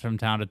gathering routes from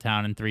town to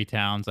town in 3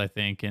 towns, I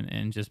think,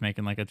 and just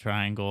making like a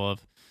triangle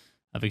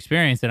of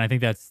experience. And I think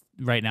that's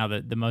right now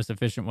the most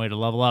efficient way to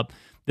level up.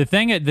 The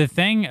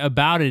thing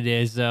about it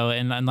is, though,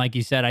 and like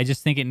you said, I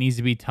just think it needs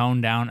to be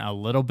toned down a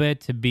little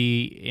bit to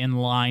be in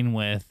line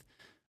with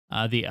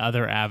the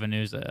other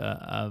avenues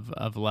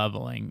of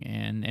leveling,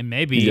 and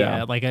maybe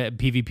like a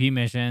PvP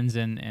missions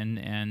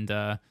and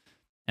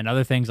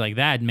other things like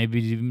that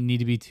maybe need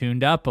to be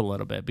tuned up a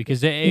little bit,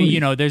 because you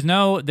know,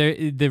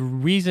 the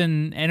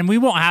reason, and we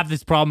won't have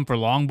this problem for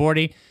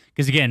longboardy,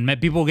 because again,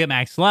 people get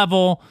max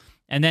level,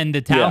 and then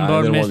the town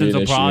board missions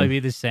will probably be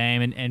the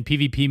same, and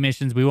PvP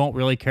missions, we won't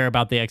really care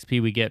about the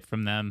XP we get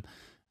from them,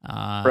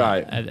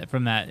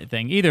 from that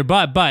thing either.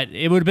 But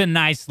it would have been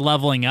nice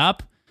leveling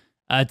up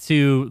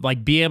to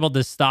like be able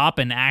to stop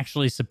and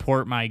actually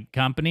support my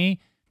company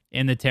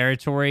in the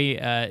territory,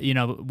 you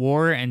know,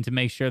 war, and to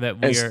make sure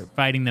that we are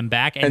fighting them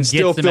back and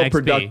still get some feel XP.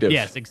 productive.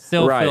 Yes,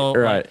 still feel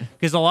right.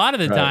 Because a lot of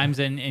the times,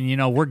 and you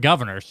know, we're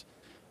governors.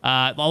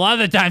 A lot of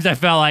the times I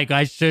felt like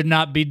I should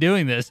not be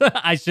doing this.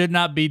 I should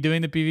not be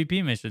doing the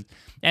PvP missions.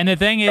 And the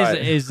thing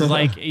is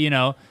like, you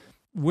know,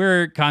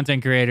 we're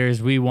content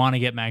creators. We want to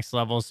get max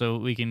level so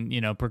we can,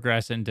 you know,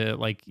 progress into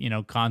like, you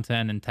know,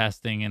 content and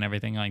testing and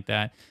everything like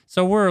that.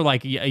 So we're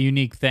like a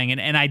unique thing.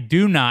 And I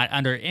do not,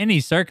 under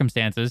any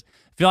circumstances,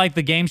 feel like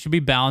the game should be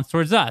balanced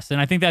towards us.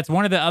 And I think that's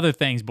one of the other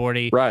things,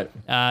 Bordy,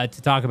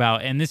 to talk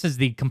about. And this is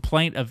the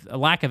complaint of a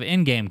lack of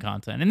in-game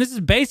content. And this is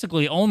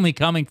basically only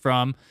coming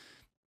from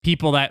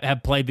people that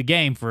have played the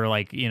game for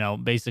like, you know,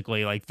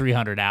 basically like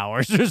 300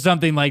 hours or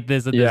something like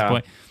this at this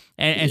point.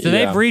 And so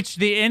they've reached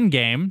the end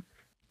game.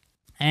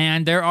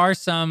 And there are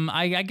some,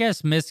 I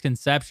guess,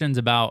 misconceptions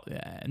about,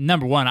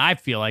 number one, I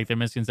feel like there are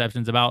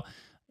misconceptions about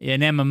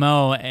an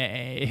MMO,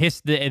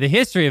 the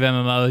history of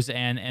MMOs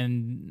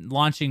and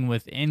launching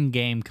with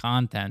in-game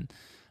content.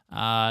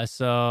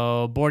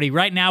 So, Bordy,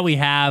 right now we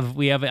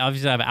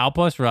obviously have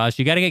Outpost Rush.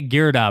 You got to get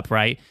geared up,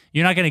 right?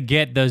 You're not going to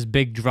get those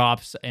big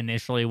drops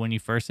initially when you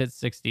first hit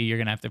 60. You're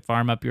going to have to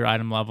farm up your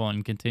item level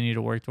and continue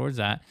to work towards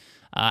that.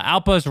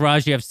 Outpost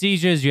Rush, you have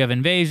sieges, you have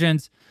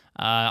invasions,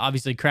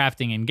 obviously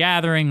crafting and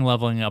gathering,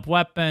 leveling up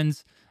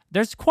weapons.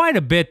 There's quite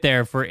a bit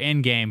there for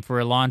in-game, for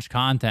a launch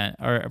content,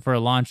 or for a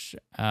launch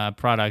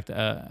product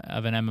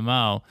of an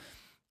MMO.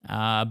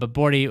 But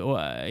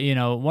Bordy, you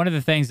know, one of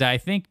the things that I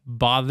think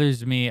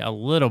bothers me a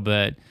little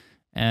bit,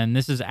 and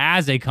this is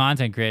as a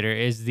content creator,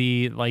 is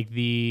the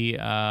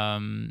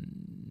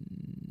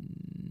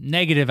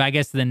negative, I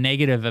guess, the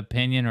negative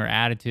opinion or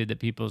attitude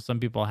that some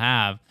people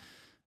have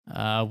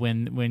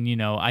when you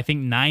know, I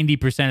think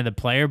 90% of the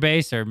player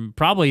base, or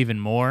probably even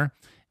more,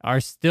 are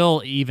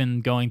still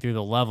even going through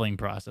the leveling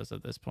process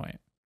at this point.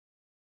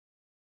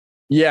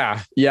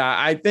 Yeah.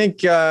 I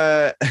think,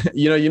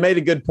 you know, you made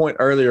a good point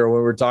earlier when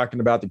we were talking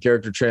about the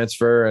character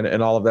transfer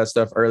and all of that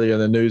stuff earlier in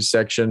the news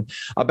section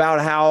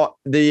about how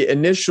the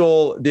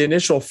initial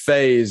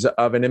phase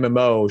of an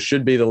MMO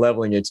should be the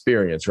leveling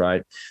experience,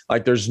 right?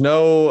 Like there's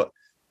no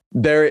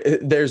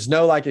there's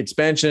no like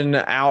expansion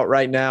out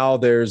right now.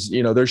 There's,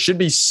 there should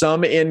be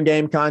some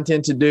in-game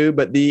content to do,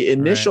 but the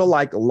initial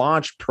like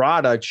launch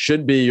product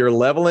should be you're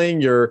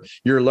leveling, you're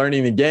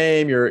learning the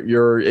game,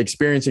 you're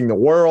experiencing the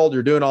world,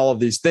 you're doing all of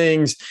these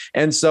things.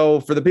 And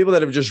so for the people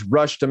that have just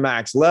rushed to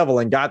max level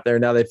and got there,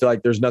 now they feel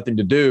like there's nothing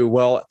to do.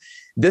 Well,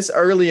 this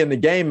early in the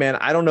game, man,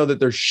 I don't know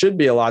that there should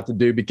be a lot to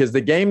do, because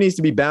the game needs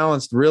to be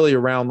balanced really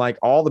around like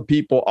all the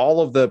people,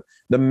 all of the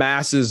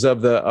masses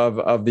of the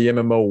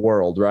MMO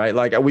world, right?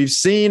 Like we've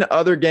seen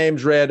other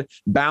games, Red,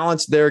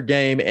 balance their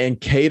game and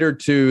cater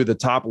to the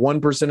top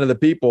 1% of the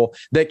people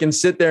that can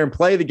sit there and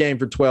play the game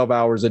for 12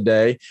 hours a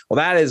day. Well,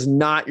 that is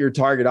not your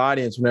target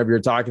audience whenever you're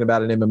talking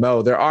about an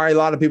MMO. There are a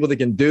lot of people that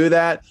can do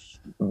that.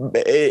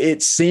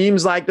 It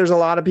seems like there's a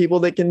lot of people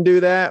that can do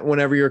that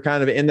whenever you're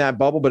kind of in that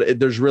bubble, but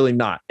there's really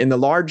not. In the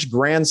large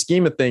grand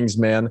scheme of things,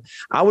 man,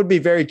 I would be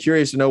very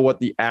curious to know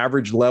what the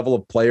average level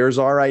of players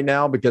are right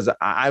now, because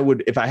I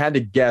would, if I had to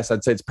guess,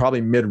 I'd say it's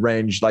probably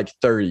mid-range, like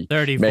 30,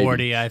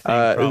 40, I think.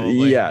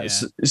 Probably. Yeah.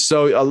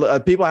 So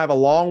people have a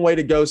long way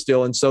to go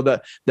still. And so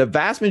the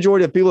vast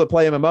majority of people that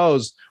play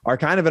MMOs are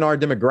kind of in our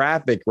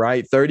demographic,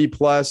 right? 30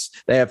 plus,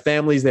 they have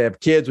families, they have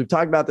kids. We've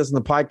talked about this in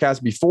the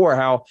podcast before,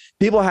 how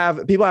people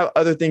have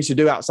other things to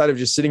do outside of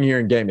just sitting here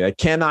and gaming. They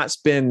cannot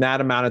spend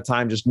that amount of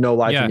time just no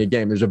lifing a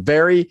game. There's a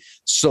very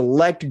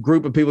select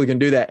group of people who can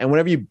do that. And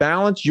whenever you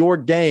balance your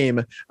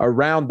game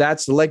around that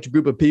select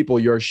group of people,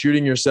 you're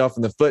shooting yourself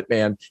in the foot,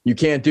 man. You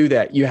can't do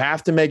that. You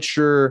have to make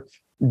sure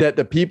that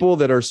the people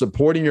that are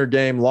supporting your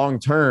game long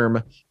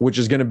term, which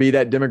is going to be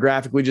that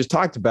demographic we just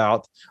talked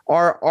about,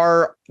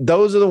 are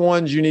those are the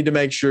ones you need to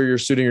make sure you're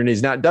suiting your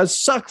needs. Now, it does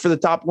suck for the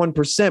top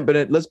 1%,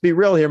 but let's be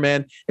real here,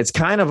 man. It's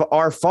kind of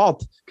our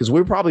fault, because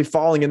we're probably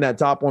falling in that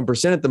top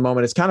 1% at the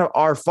moment. It's kind of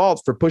our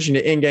fault for pushing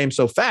the in game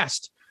so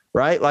fast,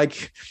 right?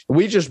 Like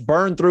we just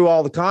burned through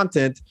all the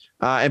content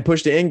and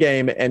pushed the in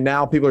game, and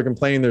now people are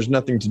complaining there's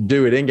nothing to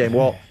do at in game.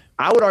 Well,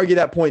 I would argue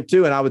that point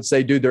too. And I would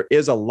say, dude, there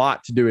is a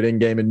lot to do at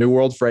in-game in New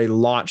World for a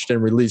launched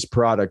and released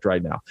product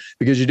right now,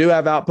 because you do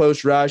have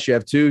Outpost Rush. You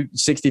have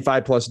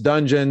 265 plus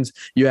dungeons.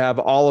 You have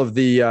all of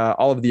the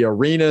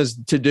arenas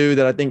to do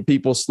that I think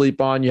people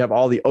sleep on. You have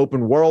all the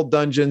open world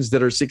dungeons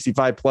that are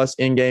 65 plus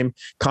in-game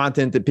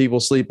content that people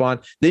sleep on.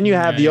 Then you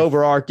have the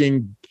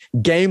overarching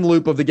game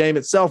loop of the game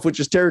itself, which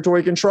is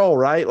territory control,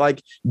 right?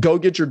 Like go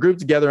get your group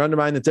together,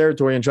 undermine the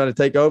territory, and try to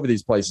take over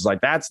these places.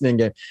 Like that's an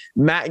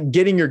in-game.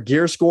 Getting your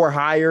gear score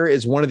higher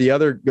is one of the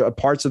other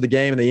parts of the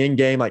game, and the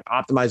in-game, like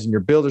optimizing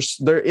your builders.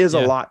 There is a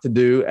lot to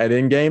do at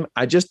in-game.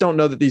 I just don't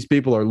know that these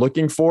people are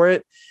looking for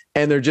it.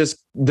 And they're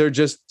just,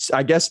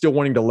 I guess, still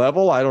wanting to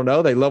level. I don't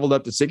know. They leveled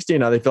up to 60.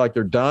 Now they feel like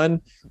they're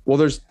done. Well,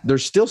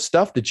 there's still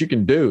stuff that you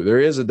can do. There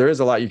is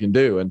a lot you can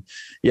do. And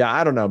yeah,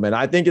 I don't know, man.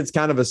 I think it's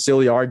kind of a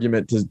silly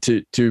argument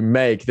to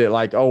make that,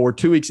 like, oh, we're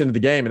 2 weeks into the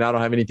game and I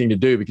don't have anything to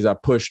do because I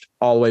pushed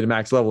all the way to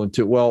max level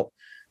well,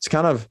 it's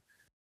kind of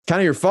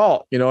your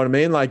fault. You know what I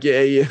mean? Like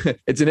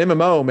it's an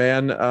MMO,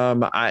 man.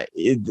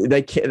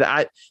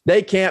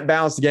 They can't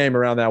balance the game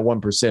around that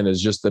 1%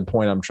 is just the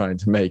point I'm trying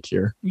to make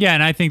here. Yeah.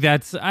 And I think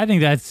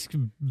that's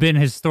been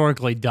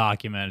historically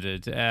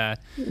documented.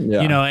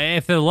 You know,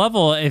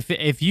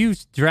 if you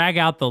drag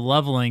out the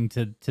leveling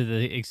to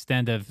the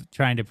extent of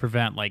trying to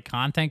prevent like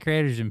content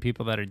creators and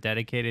people that are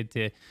dedicated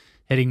to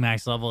hitting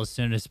max level as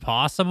soon as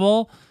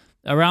possible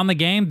around the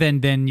game,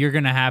 then you're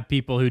going to have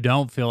people who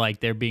don't feel like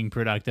they're being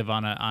productive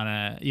on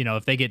a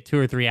if they get 2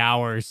 or 3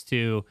 hours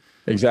to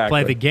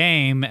play the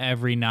game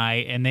every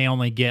night and they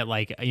only get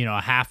like,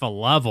 a half a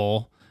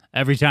level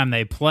every time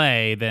they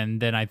play,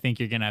 then I think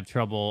you're going to have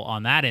trouble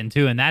on that end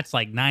too. And that's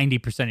like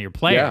 90% of your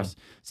players.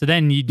 Yeah. So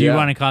then you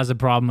want to cause a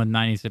problem with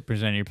 90%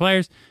 of your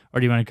players, or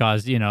do you want to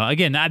cause,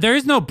 again, there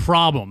is no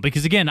problem,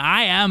 because again,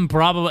 I am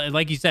probably,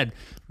 like you said,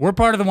 we're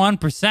part of the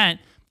 1%.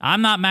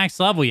 I'm not max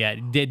level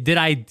yet. Did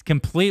I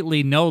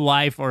completely no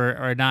life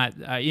or not?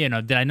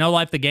 Did I no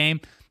life the game,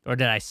 or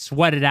did I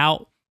sweat it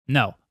out?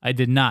 No, I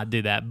did not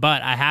do that.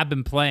 But I have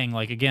been playing,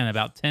 like, again,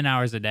 about 10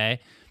 hours a day,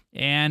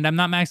 and I'm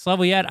not max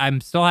level yet. I'm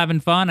still having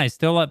fun. I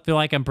still feel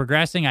like I'm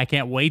progressing. I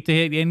can't wait to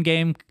hit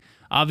in-game,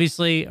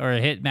 obviously, or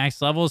hit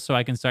max levels so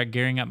I can start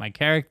gearing up my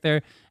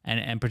character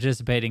and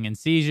participating in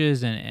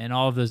sieges and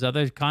all of those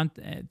other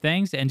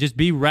things, and just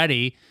be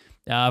ready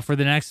for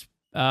the next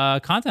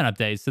content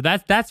updates. So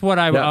that's what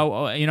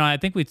I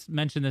think we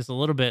mentioned this a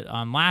little bit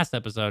on last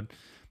episode,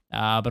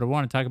 but I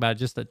want to talk about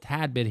just a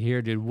tad bit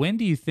here, dude. When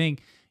do you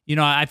think,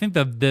 I think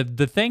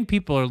the thing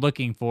people are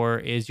looking for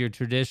is your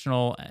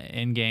traditional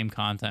in-game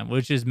content,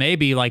 which is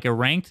maybe like a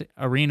ranked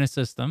arena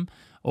system,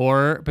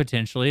 or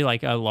potentially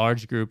like a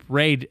large group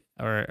raid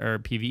or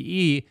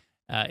PvE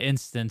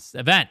instance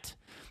event.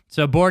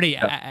 So, Bordy,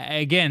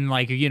 again,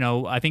 like,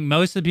 I think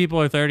most of the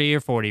people are 30 or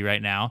 40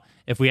 right now,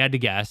 if we had to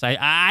guess.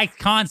 I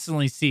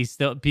constantly see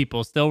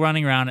people still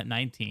running around at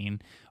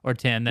 19 or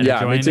 10 that are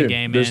joining the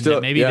game.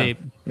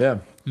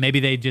 Maybe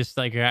they just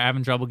like are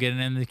having trouble getting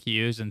in the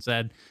queues and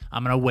said,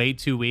 I'm going to wait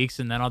 2 weeks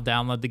and then I'll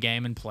download the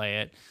game and play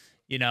it.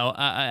 And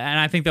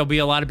I think there'll be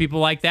a lot of people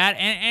like that.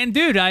 And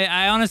dude,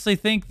 I honestly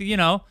think,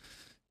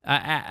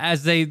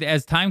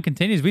 as time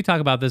continues, we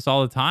talk about this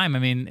all the time. I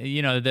mean,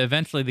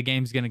 eventually the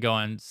game's going to go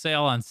on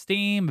sale on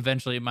Steam.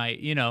 Eventually it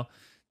might,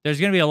 there's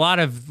going to be a lot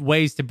of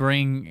ways to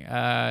bring,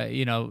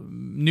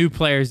 new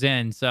players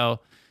in. So,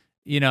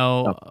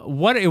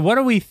 what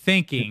are we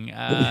thinking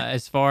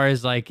as far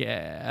as like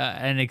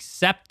an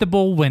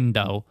acceptable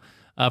window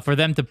for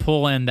them to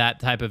pull in that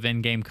type of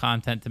in-game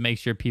content to make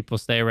sure people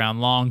stay around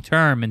long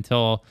term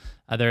until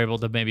they're able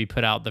to maybe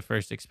put out the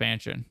first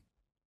expansion?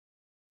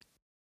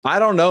 I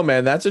don't know,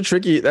 man. That's a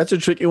tricky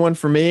one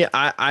for me.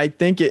 I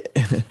think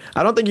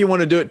I don't think you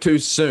want to do it too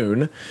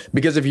soon,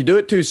 because if you do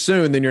it too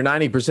soon, then your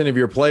 90% of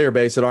your player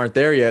base that aren't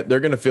there yet, they're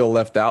going to feel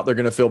left out. They're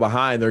going to feel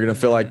behind. They're going to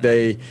feel like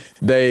they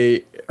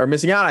are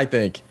missing out, I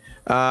think.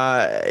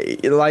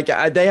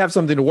 They have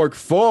something to work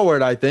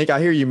forward, I think. I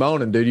hear you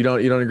moaning, dude. You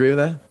don't agree with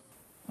that?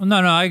 No,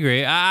 I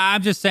agree.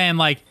 I'm just saying,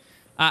 like,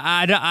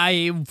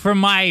 I from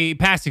my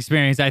past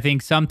experience, I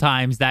think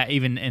sometimes that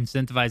even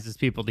incentivizes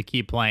people to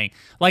keep playing.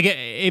 Like,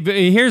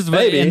 here's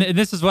and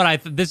this is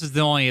what this is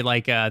the only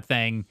like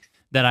thing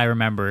that I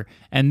remember,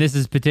 and this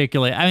is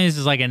particularly, I mean, this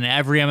is like in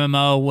every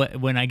MMO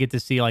when I get to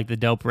see like the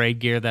dope raid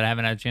gear that I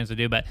haven't had a chance to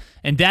do. But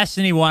in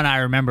Destiny 1, I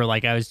remember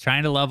like I was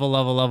trying to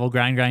level,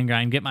 grind,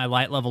 get my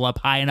light level up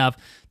high enough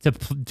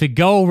to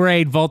go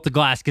raid Vault of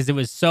Glass, because it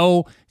was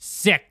so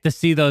sick to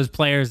see those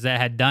players that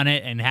had done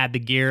it and had the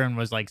gear and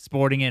was like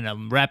sporting it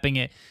and repping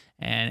it.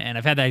 And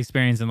I've had that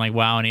experience in like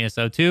WoW and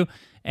ESO too.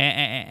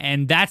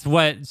 And that's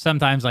what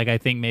sometimes like I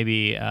think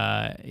maybe,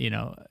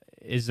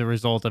 is the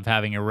result of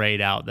having a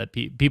raid out, that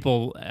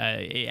people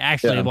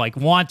actually like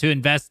want to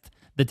invest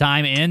the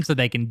time in so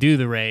they can do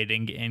the raid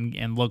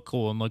and look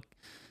cool and look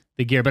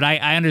the gear. But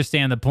I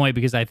understand the point,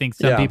 because I think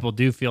some people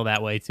do feel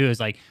that way too. It's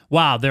like,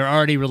 wow, they're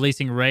already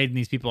releasing a raid and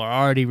these people are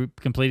already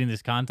completing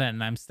this content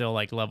and I'm still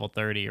like level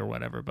 30 or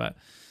whatever. But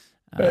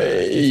and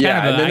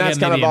then that's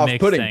kind of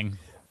off-putting.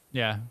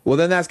 Yeah. Well,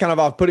 then that's kind of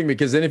off-putting,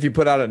 because then if you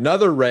put out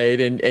another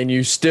raid and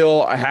you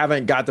still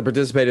haven't got to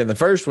participate in the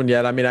first one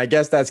yet, I mean, I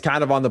guess that's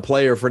kind of on the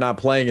player for not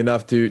playing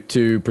enough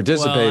to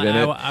participate in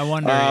it. I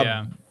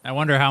wonder, I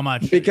wonder how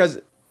much. Because,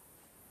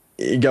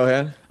 go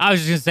ahead. I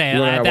was just gonna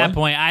say, at that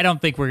point, I don't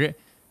think we're.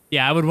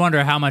 Yeah, I would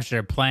wonder how much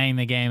they're playing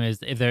the game,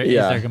 if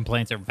their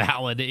complaints are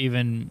valid.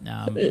 Even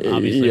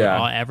obviously,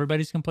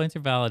 everybody's complaints are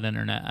valid.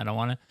 Internet. I don't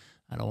want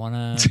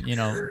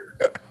to,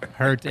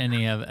 hurt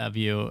any of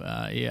you.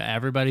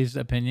 Everybody's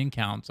opinion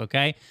counts,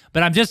 okay?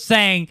 But I'm just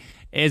saying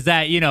is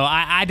that,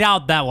 I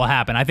doubt that will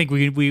happen. I think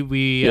we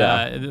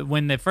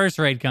when the first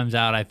raid comes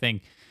out, I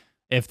think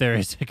if there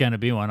is going to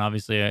be one,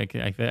 obviously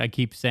I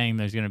keep saying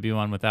there's going to be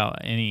one without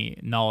any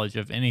knowledge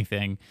of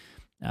anything.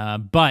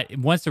 But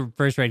once the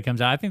first raid comes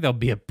out, I think there'll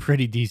be a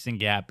pretty decent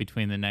gap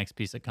between the next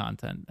piece of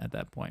content at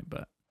that point.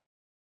 But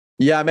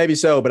yeah, maybe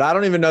so, but I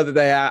don't even know that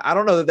they have. I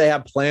don't know that they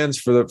have plans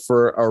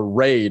for a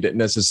raid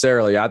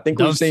necessarily. I think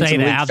we've seen some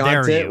leaked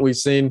content. We've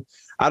seen.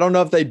 I don't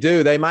know if they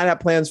do. They might have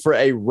plans for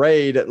a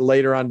raid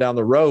later on down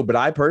the road, but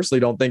I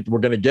personally don't think we're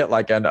going to get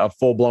like a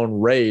full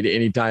blown raid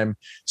anytime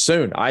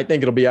soon. I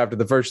think it'll be after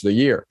the first of the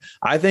year.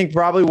 I think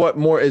probably what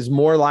is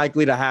more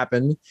likely to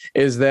happen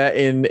is that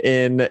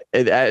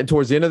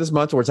towards the end of this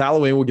month, towards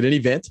Halloween, we'll get an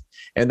event,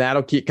 and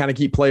that'll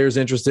keep players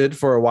interested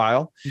for a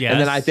while. Yes.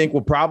 And then I think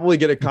we'll probably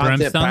get a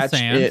content patch.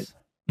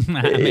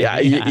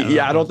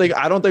 I don't think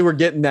we're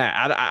getting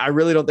that. I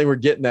really don't think we're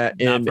getting that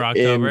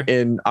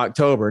in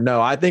October.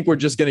 No, I think we're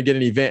just going to get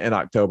an event in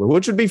October,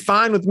 which would be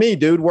fine with me,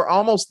 dude. We're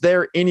almost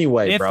there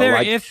anyway,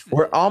 bro.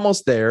 We're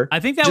almost there.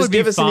 I think that would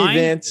be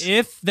fine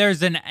if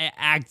there's an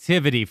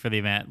activity for the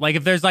event. Like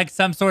if there's like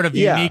some sort of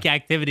unique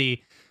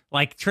activity,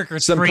 like trick or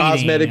treating, some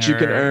cosmetics you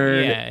can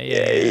earn.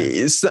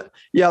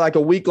 Yeah, like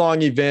a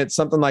week-long event,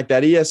 something like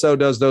that. ESO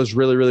does those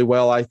really, really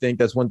well. I think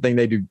that's one thing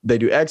they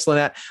do excellent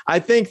at. I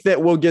think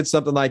that we'll get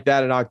something like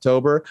that in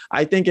October.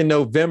 I think in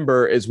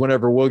November is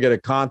whenever we'll get a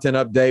content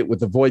update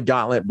with the Void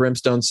Gauntlet,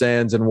 Brimstone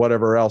Sands, and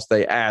whatever else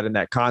they add in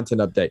that content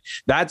update.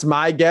 That's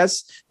my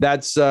guess.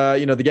 That's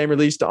the game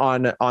released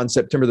on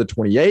September the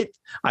 28th.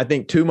 I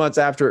think 2 months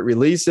after it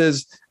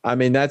releases. I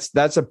mean, that's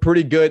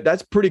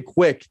pretty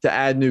quick to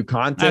add new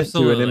content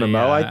to an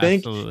MMO, I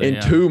think, in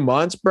 2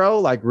 months, bro.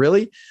 Like,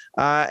 really?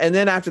 And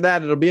then after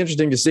that, it'll be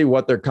interesting to see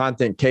what their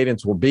content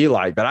cadence will be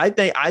like. But I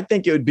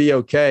think it would be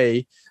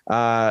okay.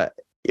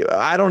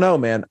 I don't know,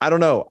 man. I don't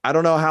know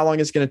how long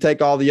it's going to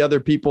take all the other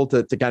people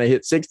to kind of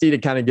hit 60 to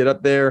kind of get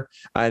up there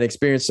and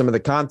experience some of the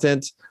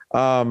content.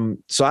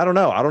 So I don't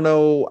know. I don't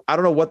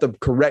know what the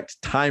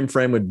correct time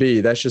frame would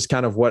be. That's just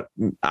kind of what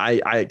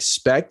I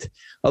expect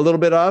a little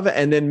bit of.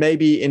 And then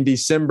maybe in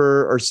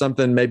December or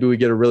something, maybe we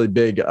get a really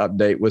big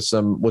update with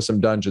some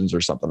dungeons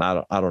or something. I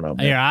don't know.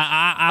 Man.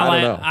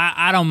 Yeah,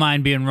 I don't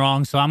mind being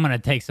wrong. So I'm gonna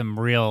take some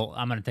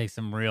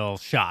real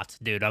shots,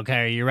 dude.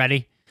 Okay, are you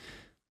ready?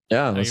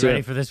 Yeah. Are you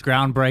ready for this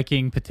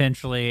groundbreaking,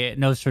 potentially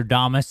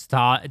Nostradamus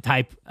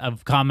type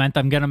of comment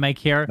I'm going to make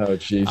here? Oh,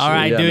 geez. All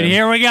right, dude, man.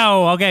 Here we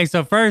go. Okay,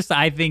 so first,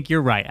 I think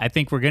you're right. I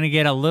think we're going to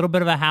get a little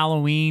bit of a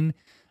Halloween.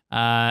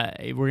 We're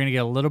going to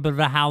get a little bit of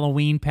a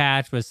Halloween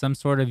patch with some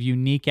sort of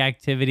unique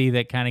activity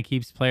that kind of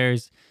keeps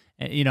players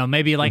You know,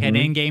 maybe like an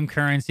in-game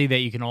currency that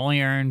you can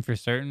only earn for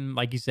certain,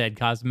 like you said,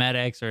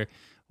 cosmetics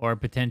or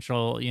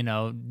potential, you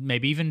know,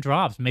 maybe even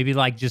drops, maybe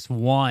like just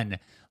one,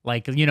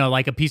 like, you know,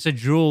 like a piece of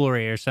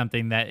jewelry or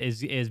something that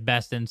is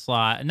best in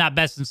slot, not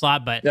best in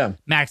slot, but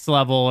max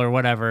level or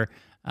whatever,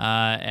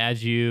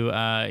 as you,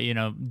 you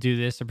know, do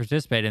this or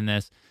participate in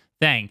this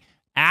thing.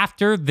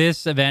 After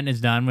this event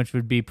is done, which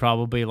would be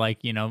probably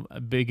like, you know,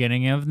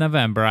 beginning of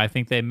November, I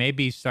think they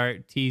maybe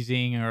start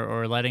teasing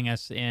or letting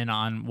us in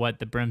on what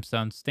the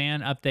Brimstone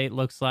Stand update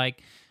looks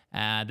like.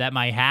 That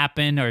might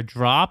happen or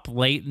drop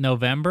late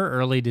November,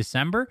 early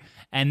December.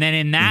 And then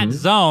in that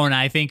zone,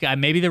 I think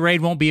maybe the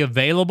raid won't be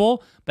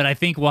available, but I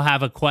think we'll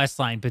have a quest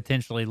line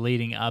potentially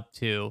leading up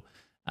to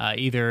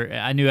either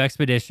a new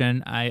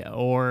expedition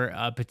or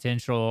a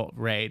potential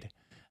raid.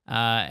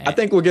 I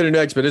think we'll get a new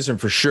expedition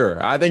for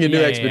sure. I think a new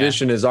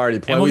expedition is already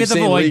planned. And we'll get the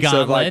Void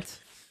Gauntlet.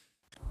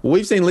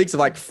 We've seen leaks of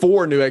like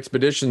 4 new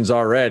expeditions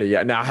already.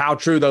 Now, how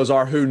true those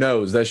are, who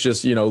knows? That's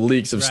just, you know,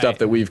 leaks of stuff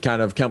that we've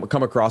kind of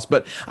come across.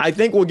 But I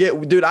think we'll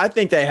get, dude, I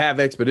think they have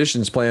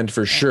expeditions planned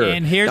for sure.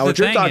 And here's now, the what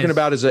you're thing talking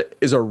about is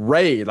a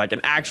raid, like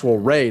an actual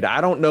raid. I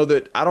don't know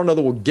that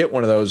we'll get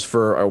one of those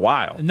for a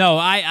while. No,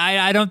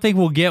 I don't think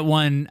we'll get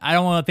one. I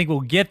don't think we'll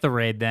get the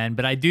raid then,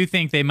 but I do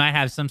think they might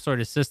have some sort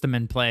of system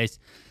in place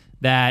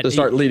that to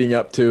start leading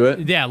up to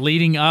it. Yeah,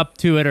 leading up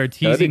to it or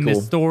teasing the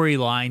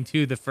storyline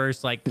to the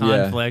first like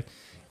conflict.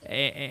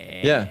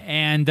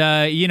 And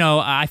you know,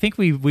 I think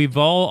we've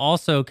all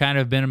also kind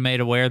of been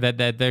made aware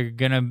that they're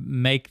gonna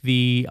make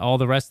all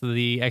the rest of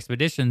the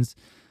expeditions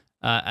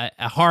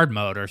a hard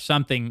mode or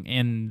something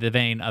in the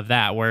vein of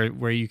that,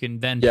 where you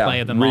can then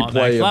play them all at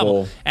next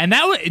level. And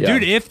that would,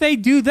 dude, if they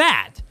do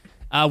that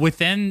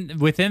within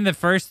the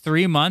first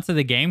 3 months of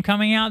the game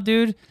coming out,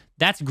 dude,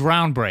 that's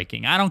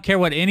groundbreaking. I don't care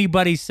what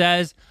anybody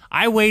says.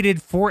 I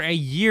waited for a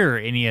year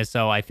in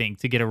ESO, I think,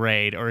 to get a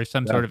raid or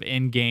some sort of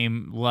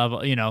in-game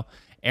level, you know,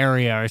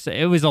 area. Or so.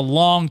 It was a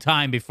long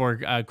time before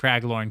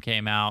Craglorn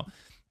came out.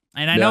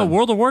 And I know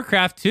World of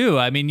Warcraft, too.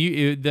 I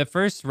mean, the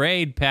first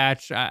raid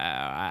patch,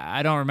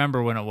 I don't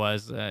remember when it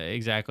was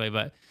exactly,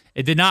 but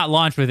it did not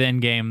launch with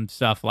in-game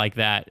stuff like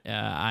that.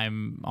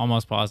 I'm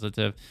almost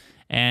positive.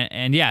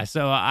 And yeah,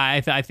 so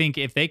I think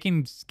if they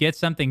can get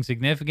something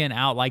significant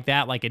out like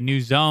that, like a new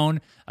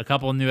zone, a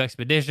couple of new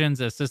expeditions,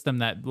 a system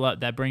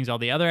that brings all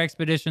the other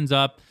expeditions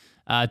up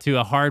to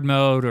a hard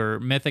mode or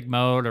mythic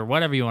mode or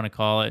whatever you want to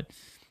call it,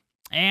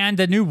 and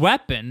a new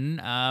weapon,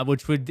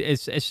 which would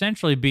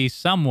essentially be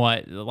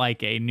somewhat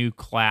like a new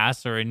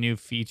class or a new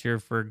feature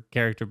for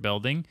character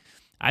building.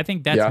 I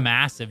think that's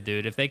massive,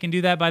 dude. If they can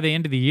do that by the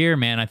end of the year,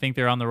 man, I think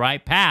they're on the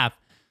right path.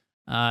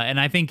 And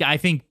I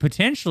think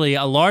potentially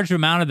a large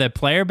amount of the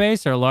player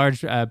base or a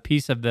large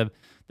piece of the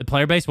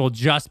player base will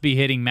just be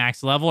hitting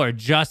max level or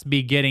just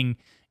be getting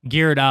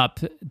geared up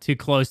to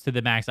close to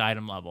the max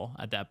item level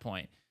at that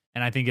point.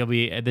 And I think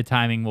the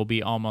timing will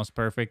be almost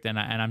perfect. And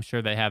I'm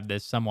sure they have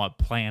this somewhat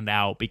planned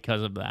out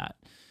because of that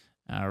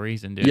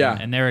reason, dude. Yeah.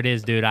 And there it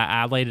is, dude.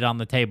 I laid it on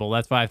the table.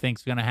 That's what I think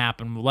is going to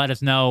happen. Let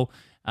us know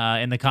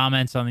in the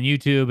comments on the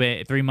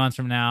YouTube 3 months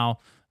from now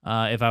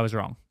if I was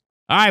wrong.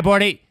 All right,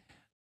 Bordy.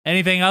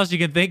 Anything else you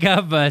can think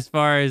of as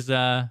far as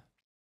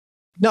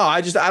No,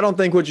 I don't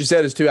think what you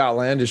said is too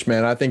outlandish,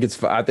 man. I think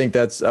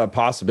that's a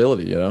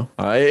possibility, you know.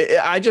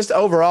 I just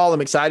overall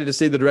am excited to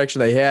see the direction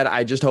they head.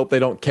 I just hope they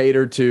don't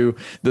cater to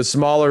the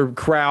smaller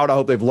crowd. I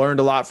hope they've learned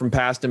a lot from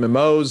past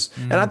MMOs,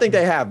 and I think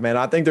they have, man.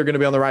 I think they're going to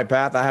be on the right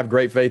path. I have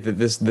great faith that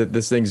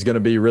this thing's going to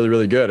be really,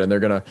 really good, and they're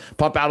going to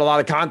pump out a lot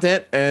of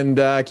content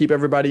and keep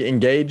everybody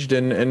engaged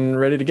and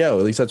ready to go.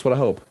 At least that's what I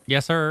hope.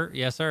 Yes, sir.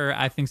 Yes, sir.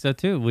 I think so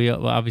too. We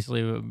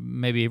obviously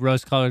maybe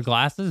rose-colored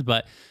glasses,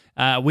 but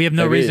we have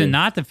no reason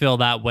not to feel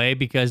that way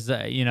because,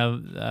 you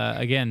know,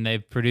 again,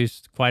 they've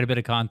produced quite a bit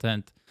of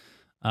content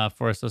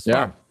for us this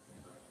far.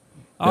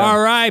 All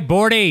right,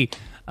 Bordy.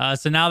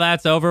 So now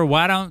that's over.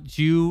 Why don't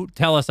you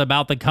tell us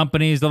about the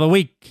companies of the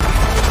week?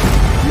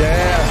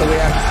 Yeah, so we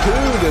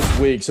have 2 this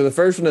week. So the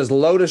first one is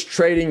Lotus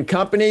Trading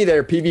Company.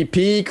 They're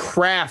PvP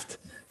craft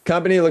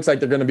company. Looks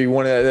like they're going to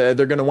want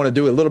to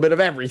do a little bit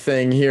of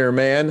everything here,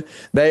 man.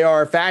 They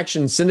are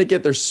Faction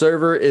Syndicate. Their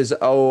server is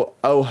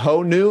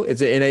Ohonu. It's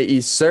an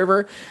NAE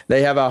server.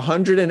 They have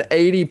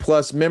 180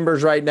 plus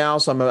members right now,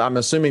 so I'm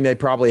assuming they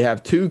probably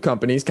have 2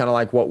 companies, kind of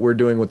like what we're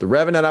doing with the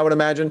Revenant, I would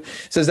imagine.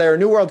 It says they're a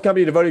new world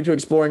company devoted to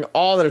exploring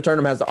all that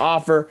Eternum has to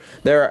offer.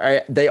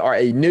 They are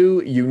a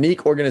new,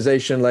 unique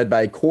organization led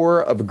by a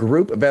core of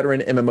group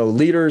veteran MMO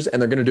leaders,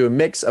 and they're going to do a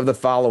mix of the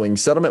following: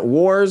 settlement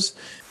wars,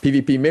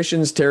 PvP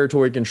missions,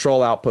 territory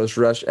control, outpost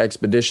rush,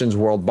 expeditions,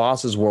 world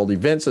bosses, world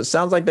events. It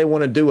sounds like they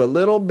want to do a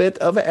little bit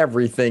of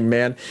everything,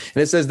 man.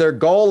 And it says their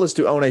goal is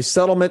to own a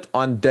settlement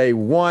on day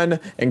 1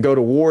 and go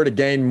to war to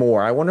gain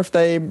more. I wonder if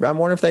they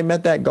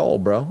met that goal,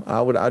 bro.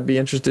 I'd be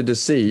interested to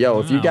see. Yo,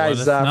 if you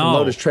guys from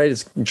Lotus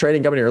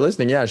Trading Company are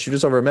listening, shoot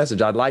us over a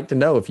message. I'd like to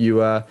know if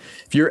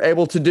you're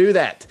able to do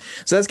that.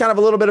 So that's kind of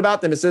a little bit about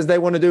them. It says they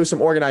want to do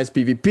some organized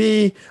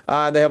PvP.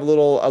 They have a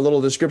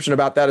little description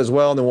about that as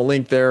well, and then we'll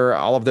link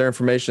all of their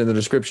information information in the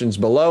descriptions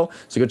below.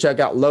 So go check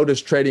out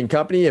Lotus Trading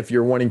Company if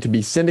you're wanting to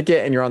be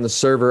syndicate and you're on the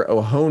server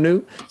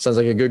Ohonu. Sounds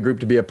like a good group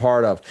to be a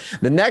part of.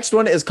 The next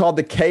one is called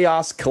the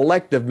Chaos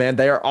Collective, man.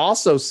 They are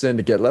also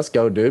syndicate. Let's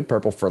go, dude.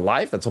 Purple for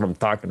life. That's what I'm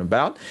talking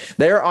about.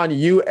 They are on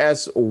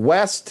US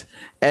West.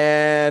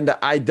 And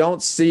I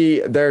don't see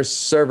their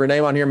server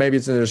name on here. Maybe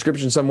it's in the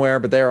description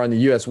somewhere, but they are on the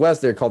US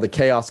West. They're called the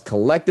Chaos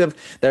Collective.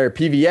 They're a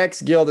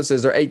PVX guild. It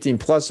says they're 18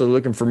 plus, so they're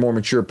looking for more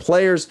mature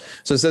players.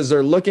 So it says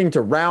they're looking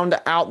to round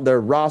out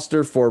their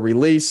roster for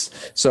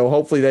release. So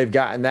hopefully they've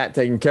gotten that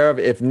taken care of.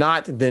 If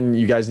not, then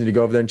you guys need to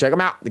go over there and check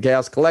them out. The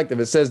Chaos Collective.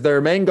 It says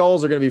their main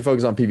goals are going to be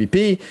focused on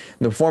PvP in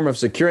the form of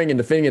securing and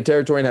defending a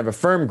territory and have a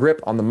firm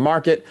grip on the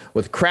market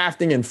with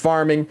crafting and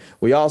farming.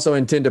 We also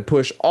intend to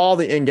push all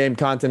the in-game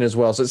content as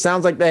well. So it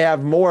sounds like they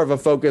have more of a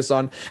focus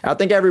on, I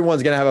think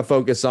everyone's going to have a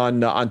focus on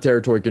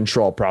territory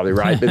control probably,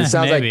 right? But it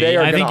sounds like they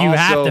are I think you also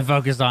have to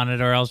focus on it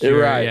or else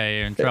you're, right.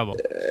 you're in trouble.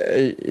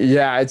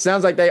 Yeah, it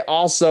sounds like they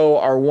also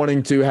are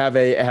wanting to have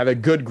a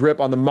good grip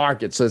on the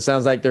market. So it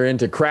sounds like they're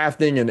into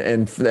crafting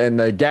and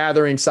the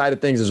gathering side of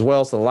things as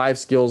well, so the life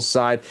skills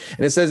side.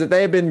 And it says that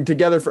they have been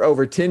together for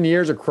over 10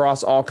 years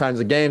across all kinds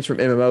of games, from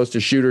MMOs to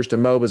shooters to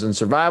MOBAs and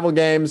survival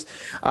games.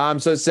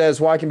 So it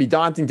says, while it can be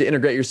daunting to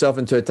integrate yourself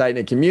into a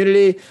tight-knit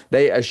community,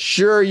 they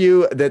assure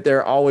you that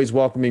they're always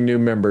welcoming new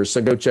members.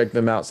 So go check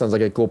them out. Sounds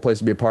like a cool place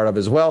to be a part of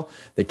as well.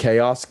 The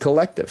Chaos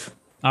Collective.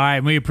 All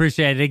right, we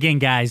appreciate it again,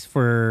 guys,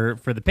 for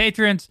the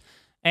patrons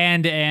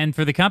and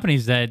for the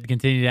companies that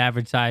continue to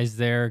advertise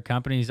their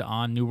companies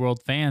on New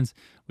World Fans.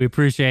 We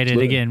appreciate it.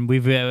 Absolutely. Again,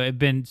 we've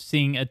been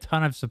seeing a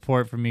ton of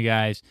support from you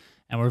guys,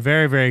 and we're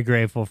very, very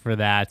grateful for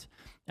that.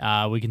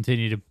 We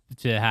continue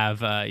to have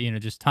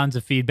just tons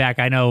of feedback.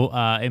 I know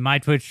in my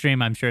Twitch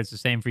stream, I'm sure it's the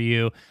same for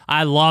you.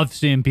 I love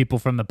seeing people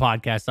from the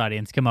podcast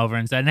audience come over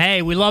and say,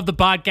 "Hey, we love the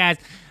podcast."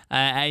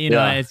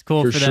 It's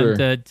cool for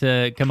them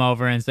to come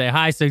over and say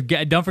hi. So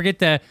don't forget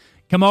to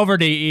come over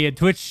to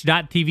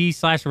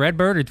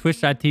twitch.tv/redbird or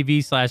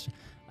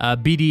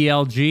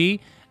twitch.tv/BDLG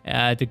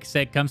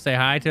to come say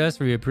hi to us.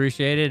 We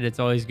appreciate it. It's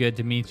always good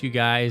to meet you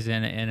guys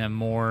in a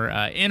more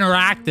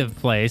interactive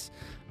place.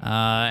 We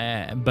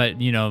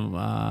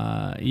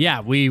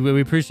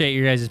appreciate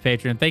you guys'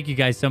 Patreon. Thank you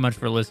guys so much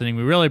for listening.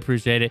 We really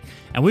appreciate it.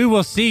 And we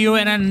will see you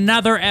in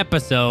another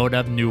episode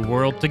of New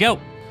World to Go.